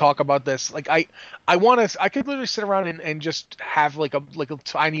could talk about this. Like I could literally sit around and just have like a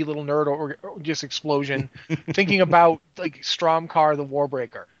tiny little nerd or just explosion thinking about like Stromkar the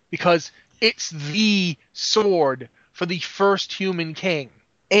Warbreaker, because it's the sword for the first human king.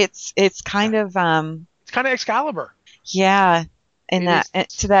 It's kind of it's kind of Excalibur. Yeah, in It that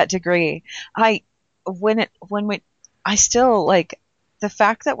to that degree. I still like the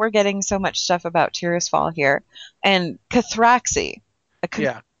fact that we're getting so much stuff about Tirisfal here, and Cathraxi,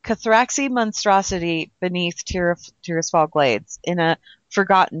 Cathraxi monstrosity beneath Tirisfal Glades in a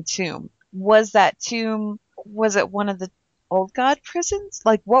forgotten tomb. Was that tomb? Was it one of the old god prisons?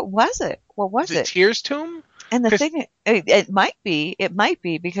 Like, what was it? What was it? Tyr's tomb? And the thing, it might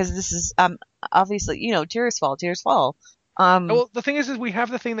be because this is obviously, Tirisfal. Well, the thing is we have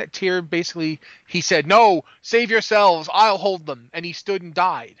the thing that Tyr basically, he said, "No, save yourselves, I'll hold them," and he stood and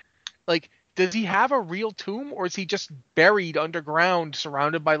died. Like, does he have a real tomb, or is he just buried underground,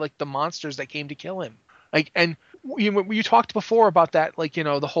 surrounded by like the monsters that came to kill him? Like, and you talked before about that, like,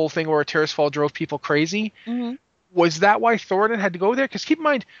 the whole thing where Tirisfal drove people crazy. Mm-hmm. Was that why Thoradin had to go there? Because keep in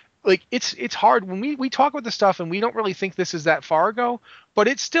mind, like, it's hard when we talk about this stuff and we don't really think this is that far ago, but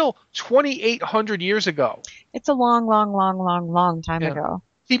it's still 2,800 years ago. It's a long time ago.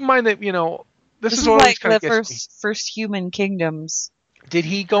 Keep in mind that this is like kind the of first human kingdoms. Did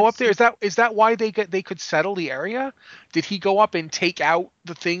he go up there? Is that why they could settle the area? Did he go up and take out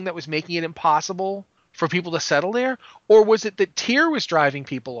the thing that was making it impossible for people to settle there? Or was it that Tyr was driving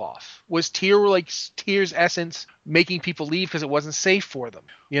people off? Was Tyr's essence making people leave because it wasn't safe for them?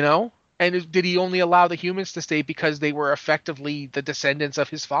 And did he only allow the humans to stay because they were effectively the descendants of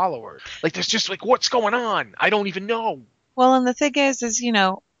his followers? Like, there's just like, what's going on? I don't even know. Well, and the thing is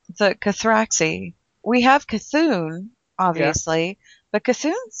the Cathraxi. We have Cthulhu, obviously, but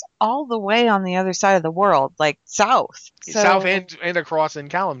Cthulhu's all the way on the other side of the world, like south. South and across in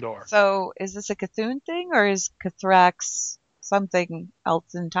Kalimdor. So is this a Cthulhu thing, or is Cathrax something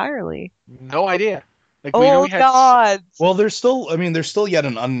else entirely? No idea. Like, gods. Well, there's still yet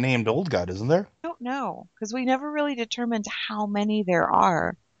an unnamed old god, isn't there? I don't know, because we never really determined how many there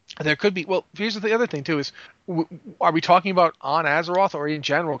are. There could be. Well, here's the other thing too: is are we talking about on Azeroth or in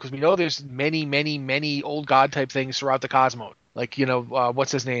general? Because we know there's many, many, many old god type things throughout the cosmos. Like,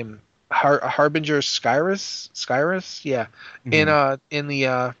 what's his name? Harbinger Skyrus? Yeah. Mm-hmm. In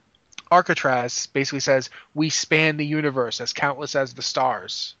the Arcatraz basically says we span the universe as countless as the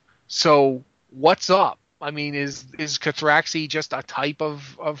stars. So what's up? I mean, is Cathraxi just a type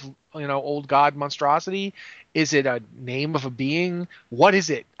of old god monstrosity? Is it a name of a being? What is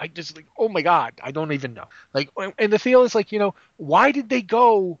it? I just oh my god, I don't even know. Like, and the feel is like, why did they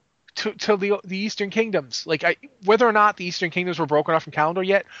go to the Eastern Kingdoms? Like, whether or not the Eastern Kingdoms were broken off from Kalimdor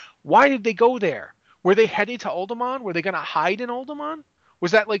yet, why did they go there? Were they headed to Uldaman? Were they going to hide in Uldaman?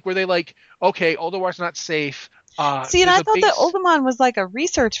 Was that were they like, okay, Uldamar's not safe? See, and I thought that Uldaman was like a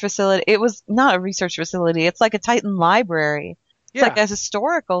research facility. It was not a research facility. It's like a Titan library. It's like a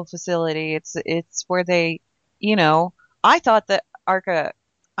historical facility. It's where they, I thought that Arcadeus?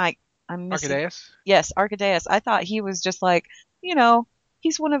 Yes, Arcadeus. I thought he was just like,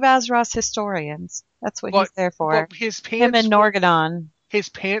 he's one of Azeroth's historians. That's what he's there for. Him and Norgadon. His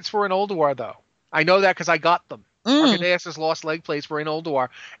pants were in Ulduar, though. I know that because I got them. Arcadeus' lost leg plates were in Ulduar.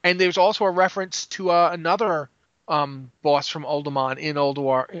 And there's also a reference to another boss from Uldaman in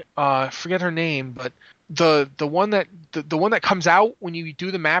Ulduar. I forget her name, but the one that comes out when you do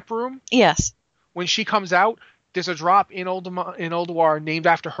the map room. Yes. When she comes out, there's a drop in Ulduar named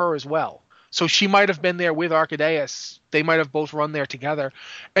after her as well. So she might have been there with Arcadeus. They might have both run there together.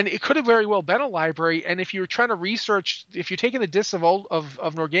 And it could have very well been a library. And if you're trying to research, if you're taking the discs of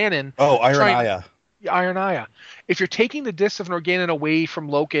Norgannon. Oh, Iron Aya. Ironaya. If you're taking the discs of Norgannon away from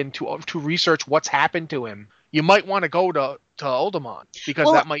Loken to research what's happened to him, you might want to go to Oldemon,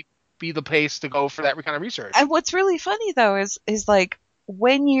 because that might be the place to go for that kind of research. And what's really funny though is like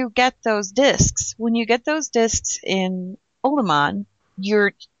when you get those discs in Oldemon,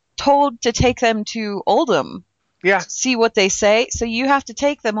 you're told to take them to Oldham. Yeah. See what they say. So you have to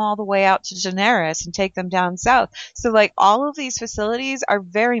take them all the way out to Daenerys and take them down south. So like all of these facilities are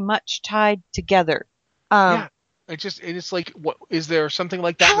very much tied together. Yeah. It's like, what is there something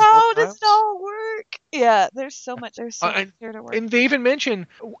like that? How does it all work? Yeah, there's so much here to work. And they even mention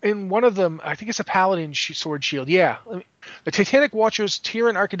in one of them, I think it's a Paladin sword shield. Yeah. The Titanic Watchers, Tyr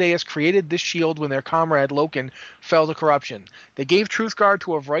and Archidaeus, created this shield when their comrade Loken fell to corruption. They gave Truthguard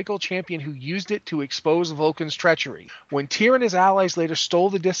to a Vrykul champion who used it to expose Loken's treachery. When Tyr and his allies later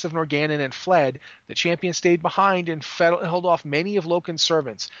stole the discs of Norgannon and fled, the champion stayed behind and held off many of Loken's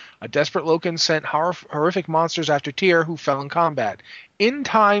servants. A desperate Loken sent horrific monsters after Tyr, who fell in combat. In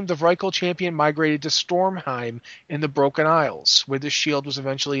time, the Vrykul champion migrated to Stormheim in the Broken Isles, where the shield was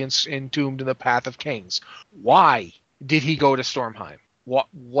eventually entombed in the Path of Kings. Why did he go to Stormheim?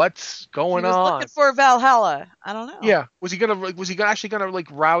 What's going on? He was looking for Valhalla. I don't know. Yeah, was he actually gonna like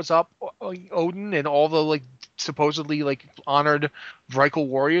rouse up Odin and all the like supposedly like honored Vrykul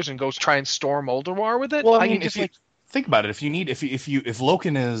warriors and go try and storm Ulduar with it? Well, I mean, think about it, if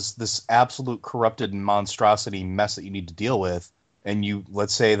Loken is this absolute corrupted monstrosity mess that you need to deal with, and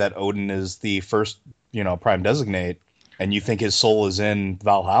let's say that Odin is the first, prime designate, and you think his soul is in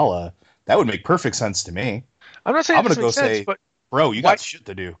Valhalla, that would make perfect sense to me. I'm not saying I'm going to go say, but bro, you got shit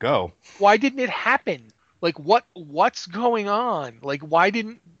to do. Go. Why didn't it happen? Like, what's going on? Like,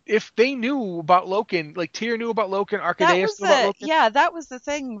 if they knew about Loken, like Tyr knew about Loken, Archidaeus knew about Loken? Yeah, that was the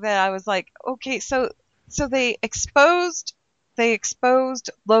thing that I was like, okay, so they exposed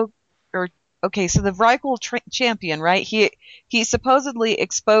Loken. Okay, so the Vrykul champion, right? He supposedly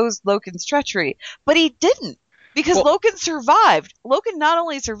exposed Loken's treachery, but he didn't, because Loken survived. Loken not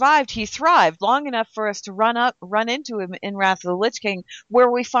only survived, he thrived long enough for us to run into him in Wrath of the Lich King, where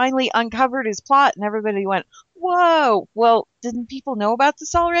we finally uncovered his plot, and everybody went, "Whoa! Well, didn't people know about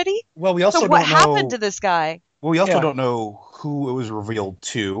this already?" Well, we also so what happened to this guy? Well, we also don't know who it was revealed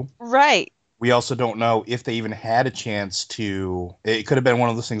to. Right. We also don't know if they even had a chance to. It could have been one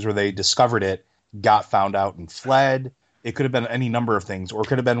of those things where they discovered it, got found out, and fled. It could have been any number of things, or it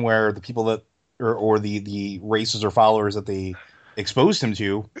could have been where the people that, or the races or followers that they exposed him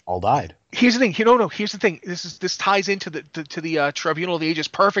to all died. Here's the thing. Here's the thing. This ties into the Tribunal of the Ages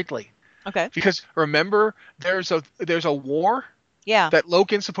perfectly. Okay. Because remember, there's a war. Yeah. That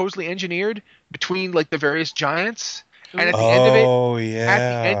Loken supposedly engineered between like the various giants. And at the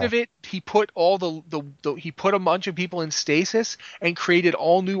end of it, he put he put a bunch of people in stasis and created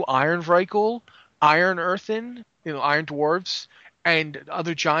all new Iron Vrykul, Iron Earthen, Iron Dwarves, and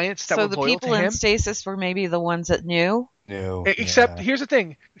other giants that were loyal to him. So the people in stasis were maybe the ones that knew? No. Except, here's the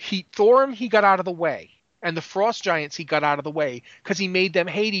thing. Thorim, he got out of the way. And the Frost Giants, he got out of the way because he made them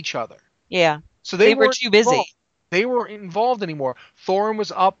hate each other. Yeah. So they were too busy. Involved. They weren't involved anymore. Thorin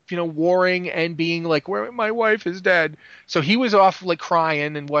was up, warring and being like, "Where my wife is dead." So he was off like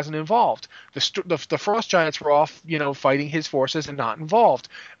crying and wasn't involved. The Frost Giants were off, fighting his forces and not involved.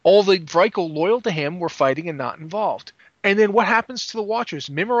 All the Vrykul loyal to him were fighting and not involved. And then what happens to the Watchers?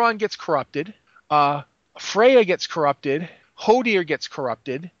 Mimiron gets corrupted. Freya gets corrupted. Hodir gets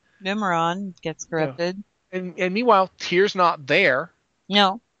corrupted. Mimiron gets corrupted. Yeah. And meanwhile, Tyr's not there.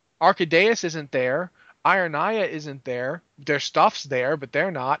 No. Archidaeus isn't there. Ironaya isn't there. Their stuff's there, but they're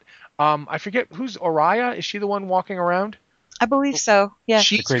not. I forget who's Oriya. Is she the one walking around? I believe so. Yeah.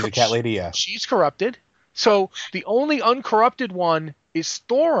 The crazy cat lady. Yeah. She's corrupted. So the only uncorrupted one is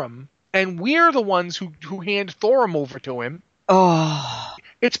Thorim, and we're the ones who hand Thorim over to him. Oh.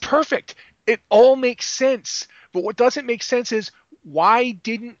 It's perfect. It all makes sense. But what doesn't make sense is, why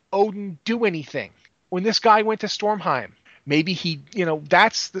didn't Odin do anything when this guy went to Stormheim? Maybe he,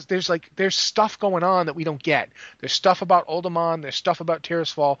 there's stuff going on that we don't get. There's stuff about Oldemon, there's stuff about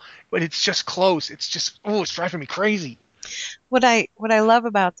Tirisfal, but it's just close. It's just, it's driving me crazy. What I love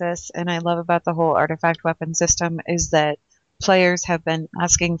about this, and I love about the whole artifact weapon system, is that players have been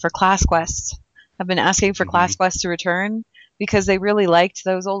asking for class quests, class quests to return, because they really liked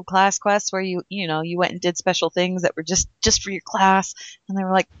those old class quests where you went and did special things that were just for your class, and they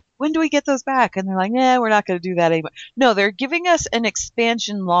were like, when do we get those back? And they're like, we're not going to do that anymore. No, they're giving us an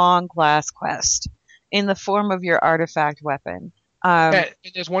expansion long class quest in the form of your artifact weapon. And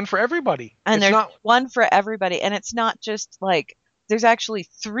there's one for everybody. And there's one for everybody. And it's not just like there's actually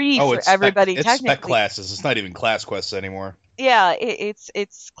 3 Oh, for it's everybody it's spec technically. classes. It's not even class quests anymore. Yeah,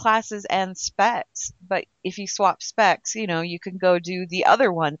 it's classes and specs, but if you swap specs, you can go do the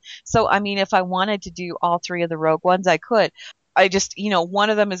other one. So I mean, if I wanted to do all 3 of the rogue ones, I could. I just, one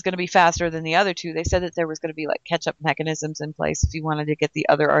of them is going to be faster than the other 2. They said that there was going to be like catch-up mechanisms in place if you wanted to get the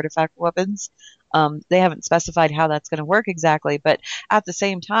other artifact weapons. They haven't specified how that's going to work exactly, but at the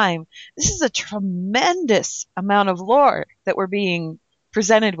same time, this is a tremendous amount of lore that we're being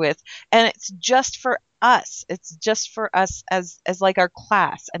presented with, and it's just for us. It's just for us as like our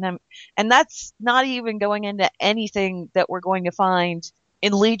class, and that's not even going into anything that we're going to find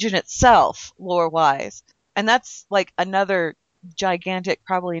in Legion itself, lore wise. And that's like another gigantic,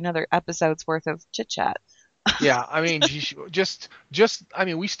 probably another episode's worth of chit chat. Yeah, I mean, I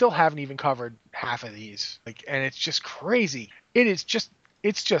mean, we still haven't even covered half of these, like, and it's just crazy. It's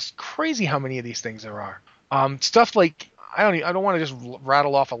just crazy how many of these things there are. Stuff like I don't want to just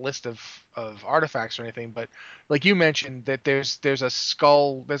rattle off a list of artifacts or anything, but like you mentioned that there's a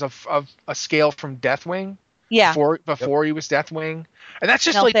skull, there's a scale from Deathwing. Yeah. Before he was Deathwing, and that's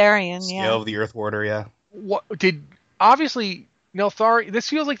just Neltharion, like Scale of the Earth Warder, yeah. What did obviously Neltharion? This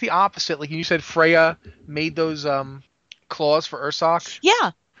feels like the opposite. Like you said, Freya made those claws for Ursoc.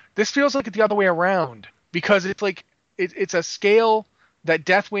 Yeah. This feels like the other way around because it's like it's a scale that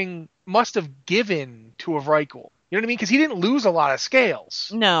Deathwing must have given to a Vrykul. You know what I mean? Because he didn't lose a lot of scales.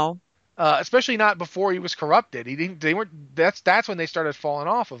 No. Especially not before he was corrupted. He didn't. They weren't. That's when they started falling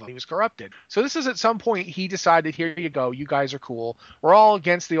off of him. He was corrupted. So this is at some point he decided, here you go. You guys are cool. We're all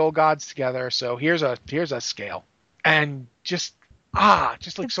against the old gods together. So here's a scale, and just like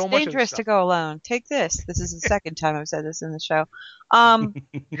it's so much. It's dangerous to go alone. Take this. This is the second time I've said this in the show.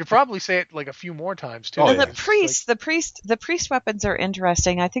 You could probably say it like a few more times too. And the priest weapons are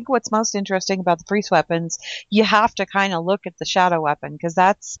interesting. I think what's most interesting about the priest weapons, you have to kind of look at the shadow weapon because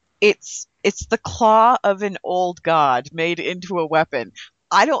it's the claw of an old god made into a weapon.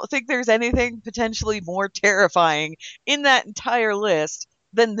 I don't think there's anything potentially more terrifying in that entire list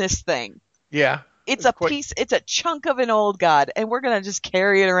than this thing. Yeah. It's a chunk of an old god, and we're gonna just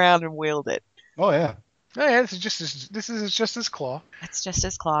carry it around and wield it. Oh yeah. Oh, yeah, this is just his claw. It's just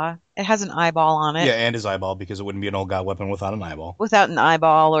his claw. It has an eyeball on it. Yeah, and his eyeball, because it wouldn't be an old god weapon without an eyeball. Without an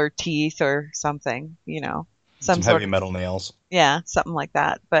eyeball or teeth or something, Some heavy metal nails. Yeah, something like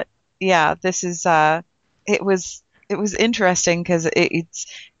that. But yeah, this is it was interesting because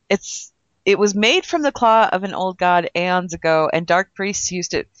it was made from the claw of an old god aeons ago, and dark priests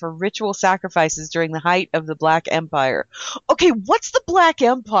used it for ritual sacrifices during the height of the Black Empire. Okay, what's the Black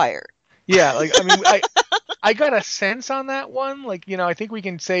Empire? Yeah, like I mean, I got a sense on that one. Like, I think we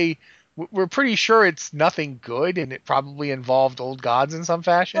can say we're pretty sure it's nothing good, and it probably involved old gods in some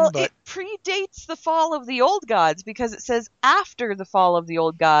fashion. Well, but it predates the fall of the old gods because it says after the fall of the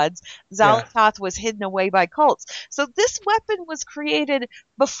old gods, Xal'atath was hidden away by cults. So this weapon was created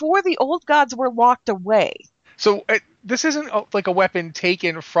before the old gods were locked away. So this isn't like a weapon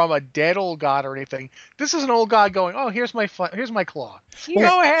taken from a dead old god or anything. This is an old god going, oh, here's my claw.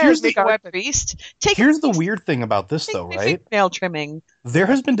 Go ahead, make a weapon. Priest. Here's the weird thing about this, though, right? Nail trimming. There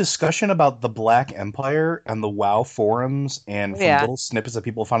has been discussion about the Black Empire and the WoW forums and from little snippets that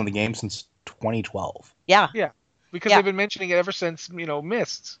people have found in the game since 2012. Yeah. Yeah. Because they've been mentioning it ever since,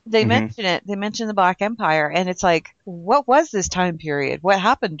 Mists. They mention it. They mention the Black Empire, and it's like, what was this time period? What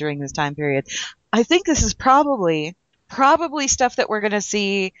happened during this time period? I think this is probably stuff that we're going to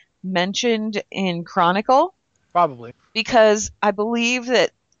see mentioned in Chronicle. Probably. Because I believe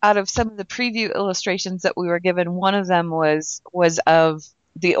that out of some of the preview illustrations that we were given, one of them was of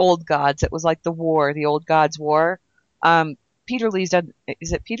the old gods. It was like the old gods war. Peter Lee's done,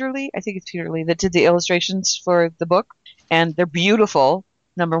 is it Peter Lee? I think it's Peter Lee that did the illustrations for the book, and they're beautiful,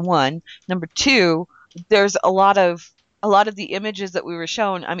 number one. Number two, there's a lot of the images that we were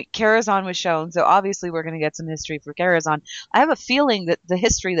shown. I mean, Karazhan was shown, so obviously we're going to get some history for Karazhan. I have a feeling that the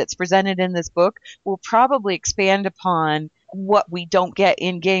history that's presented in this book will probably expand upon what we don't get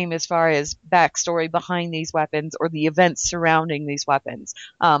in game as far as backstory behind these weapons or the events surrounding these weapons,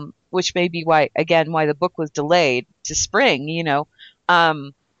 which may be why the book was delayed to spring.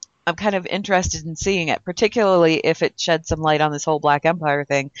 I'm kind of interested in seeing it, particularly if it sheds some light on this whole Black Empire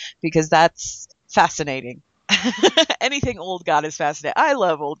thing, because that's fascinating. Anything old god is fascinating. I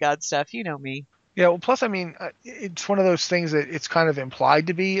love old god stuff. You know me. Yeah, well, plus, I mean, it's one of those things that it's kind of implied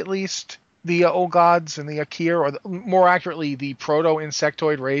to be, at least, the old gods and the Akir, or more accurately, the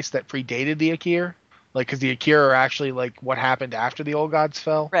proto-insectoid race that predated the Akir. Like, because the Akir are actually, like, what happened after the old gods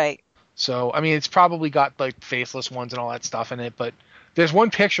fell. Right. So, I mean, it's probably got, like, faceless ones and all that stuff in it, but there's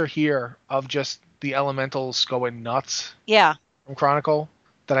one picture here of just the elementals going nuts. Yeah. Chronicle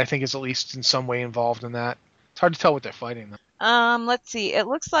that I think is at least in some way involved in that. It's hard to tell what they're fighting though. Let's see. It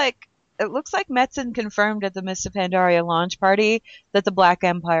looks like Metzen confirmed at the Mists of Pandaria launch party that the Black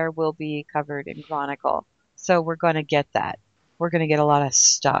Empire will be covered in Chronicle. So we're going to get that. We're going to get a lot of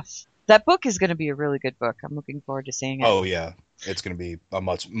stuff. That book is going to be a really good book. I'm looking forward to seeing it. Oh yeah, it's going to be a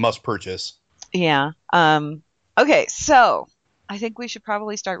must purchase. Yeah. Okay, so I think we should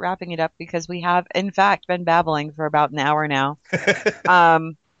probably start wrapping it up because we have, in fact, been babbling for about an hour now.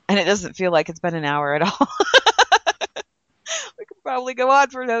 And it doesn't feel like it's been an hour at all. We could probably go on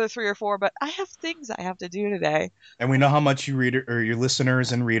for another 3 or 4, but I have things I have to do today. And we know how much your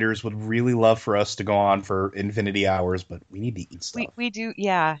listeners and readers would really love for us to go on for infinity hours, but we need to eat stuff. We do,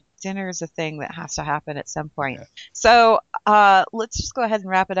 yeah. Dinner is a thing that has to happen at some point. Yeah. So let's just go ahead and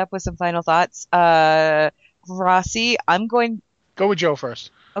wrap it up with some final thoughts. Rossi, I'm going... Go with Joe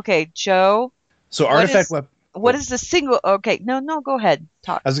first. Okay, Joe. So artifact weapon. What is the single... Okay, no, go ahead.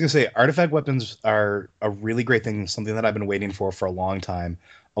 Talk. I was going to say, artifact weapons are a really great thing, something that I've been waiting for a long time.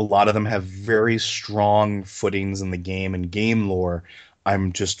 A lot of them have very strong footings in the game and game lore.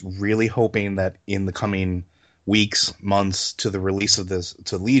 I'm just really hoping that in the coming weeks, months to the release of this,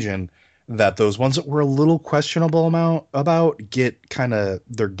 to Legion, that those ones that were a little questionable about get kind of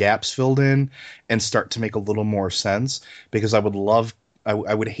their gaps filled in and start to make a little more sense, because I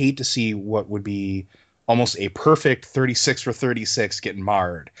would hate to see what would be almost a perfect 36 for 36 getting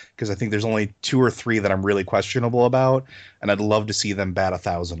marred, because I think there's only 2 or 3 that I'm really questionable about, and I'd love to see them bat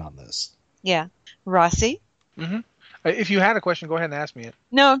 1,000 on this. Yeah. Rossi? Mm-hmm. If you had a question, go ahead and ask me it.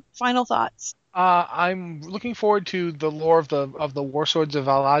 No, final thoughts. I'm looking forward to the lore of the War Swords of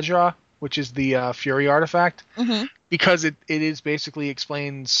Al-Adra, which is the Fury artifact, because it is basically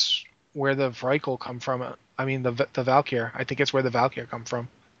explains where the Vrykul come from. I mean, the Valkyr. I think it's where the Valkyr come from.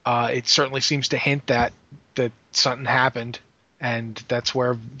 It certainly seems to hint that something happened, and that's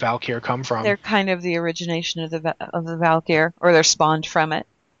where Valkyr come from. They're kind of the origination of the Valkyr, or they're spawned from it.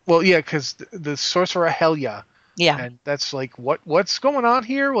 Well, yeah, because the sorcerer Helya. Yeah, and that's like what's going on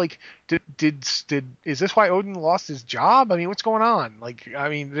here? Like, is this why Odin lost his job? I mean, what's going on? Like, I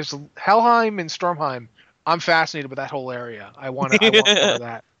mean, there's Helheim and Stormheim. I'm fascinated with that whole area. I want to know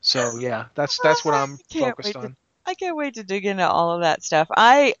that. So yeah, that's what I'm focused on. I can't wait to dig into all of that stuff.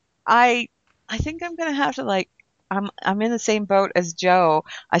 I think I'm gonna have to I'm in the same boat as Joe.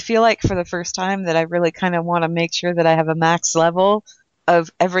 I feel like for the first time that I really kind of want to make sure that I have a max level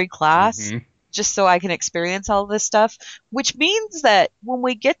of every class. Just so I can experience all this stuff, which means that when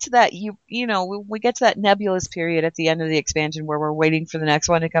we get to that, when we get to that nebulous period at the end of the expansion where we're waiting for the next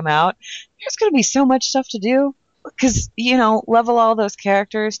one to come out, there's going to be so much stuff to do because, level all those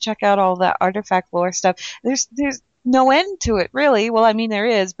characters, check out all that artifact lore stuff. There's no end to it, really. Well, I mean, there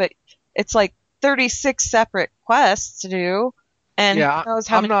is, but it's like 36 separate quests to do, and who knows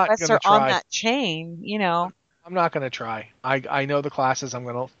how many quests are on that chain, I'm not going to try. I know the classes I'm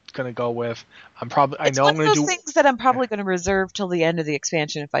going to go with. I'm going to do those things that I'm probably going to reserve till the end of the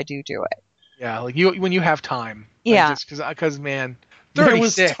expansion if I do it. Yeah, like when you have time. Yeah. Because man,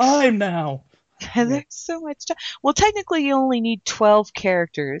 36. There was time now. There's so much time. Well, technically, you only need 12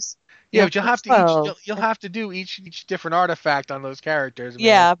 characters. Yeah, but you'll have to do each different artifact on those characters. Man.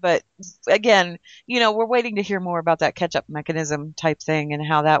 Yeah, but again, we're waiting to hear more about that catch-up mechanism type thing and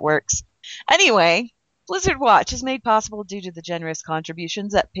how that works. Anyway, Blizzard Watch is made possible due to the generous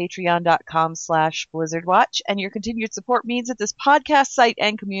contributions at patreon.com/BlizzardWatch, and your continued support means that this podcast site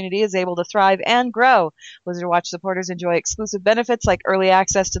and community is able to thrive and grow. Blizzard Watch supporters enjoy exclusive benefits like early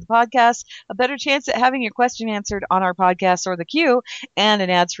access to the podcast, a better chance at having your question answered on our podcast or the queue, and an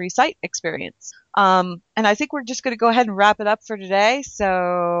ads-free site experience. And I think we're just going to go ahead and wrap it up for today.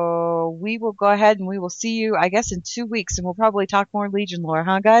 So we will go ahead and we will see you, I guess, in 2 weeks, and we'll probably talk more Legion lore,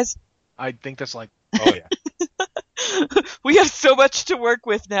 huh, guys? I think that's like... Oh, yeah. We have so much to work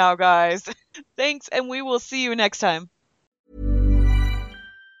with now, guys. Thanks, and we will see you next time.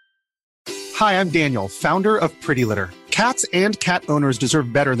 Hi, I'm Daniel, founder of Pretty Litter. Cats and cat owners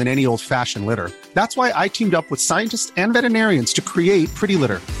deserve better than any old-fashioned litter. That's why I teamed up with scientists and veterinarians to create Pretty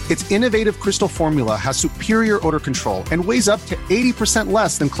Litter. Its innovative crystal formula has superior odor control and weighs up to 80%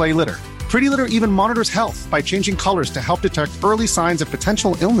 less than clay litter. Pretty Litter even monitors health by changing colors to help detect early signs of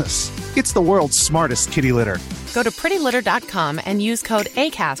potential illness. It's the world's smartest kitty litter. Go to prettylitter.com and use code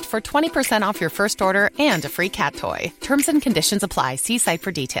ACAST for 20% off your first order and a free cat toy. Terms and conditions apply. See site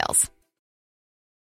for details.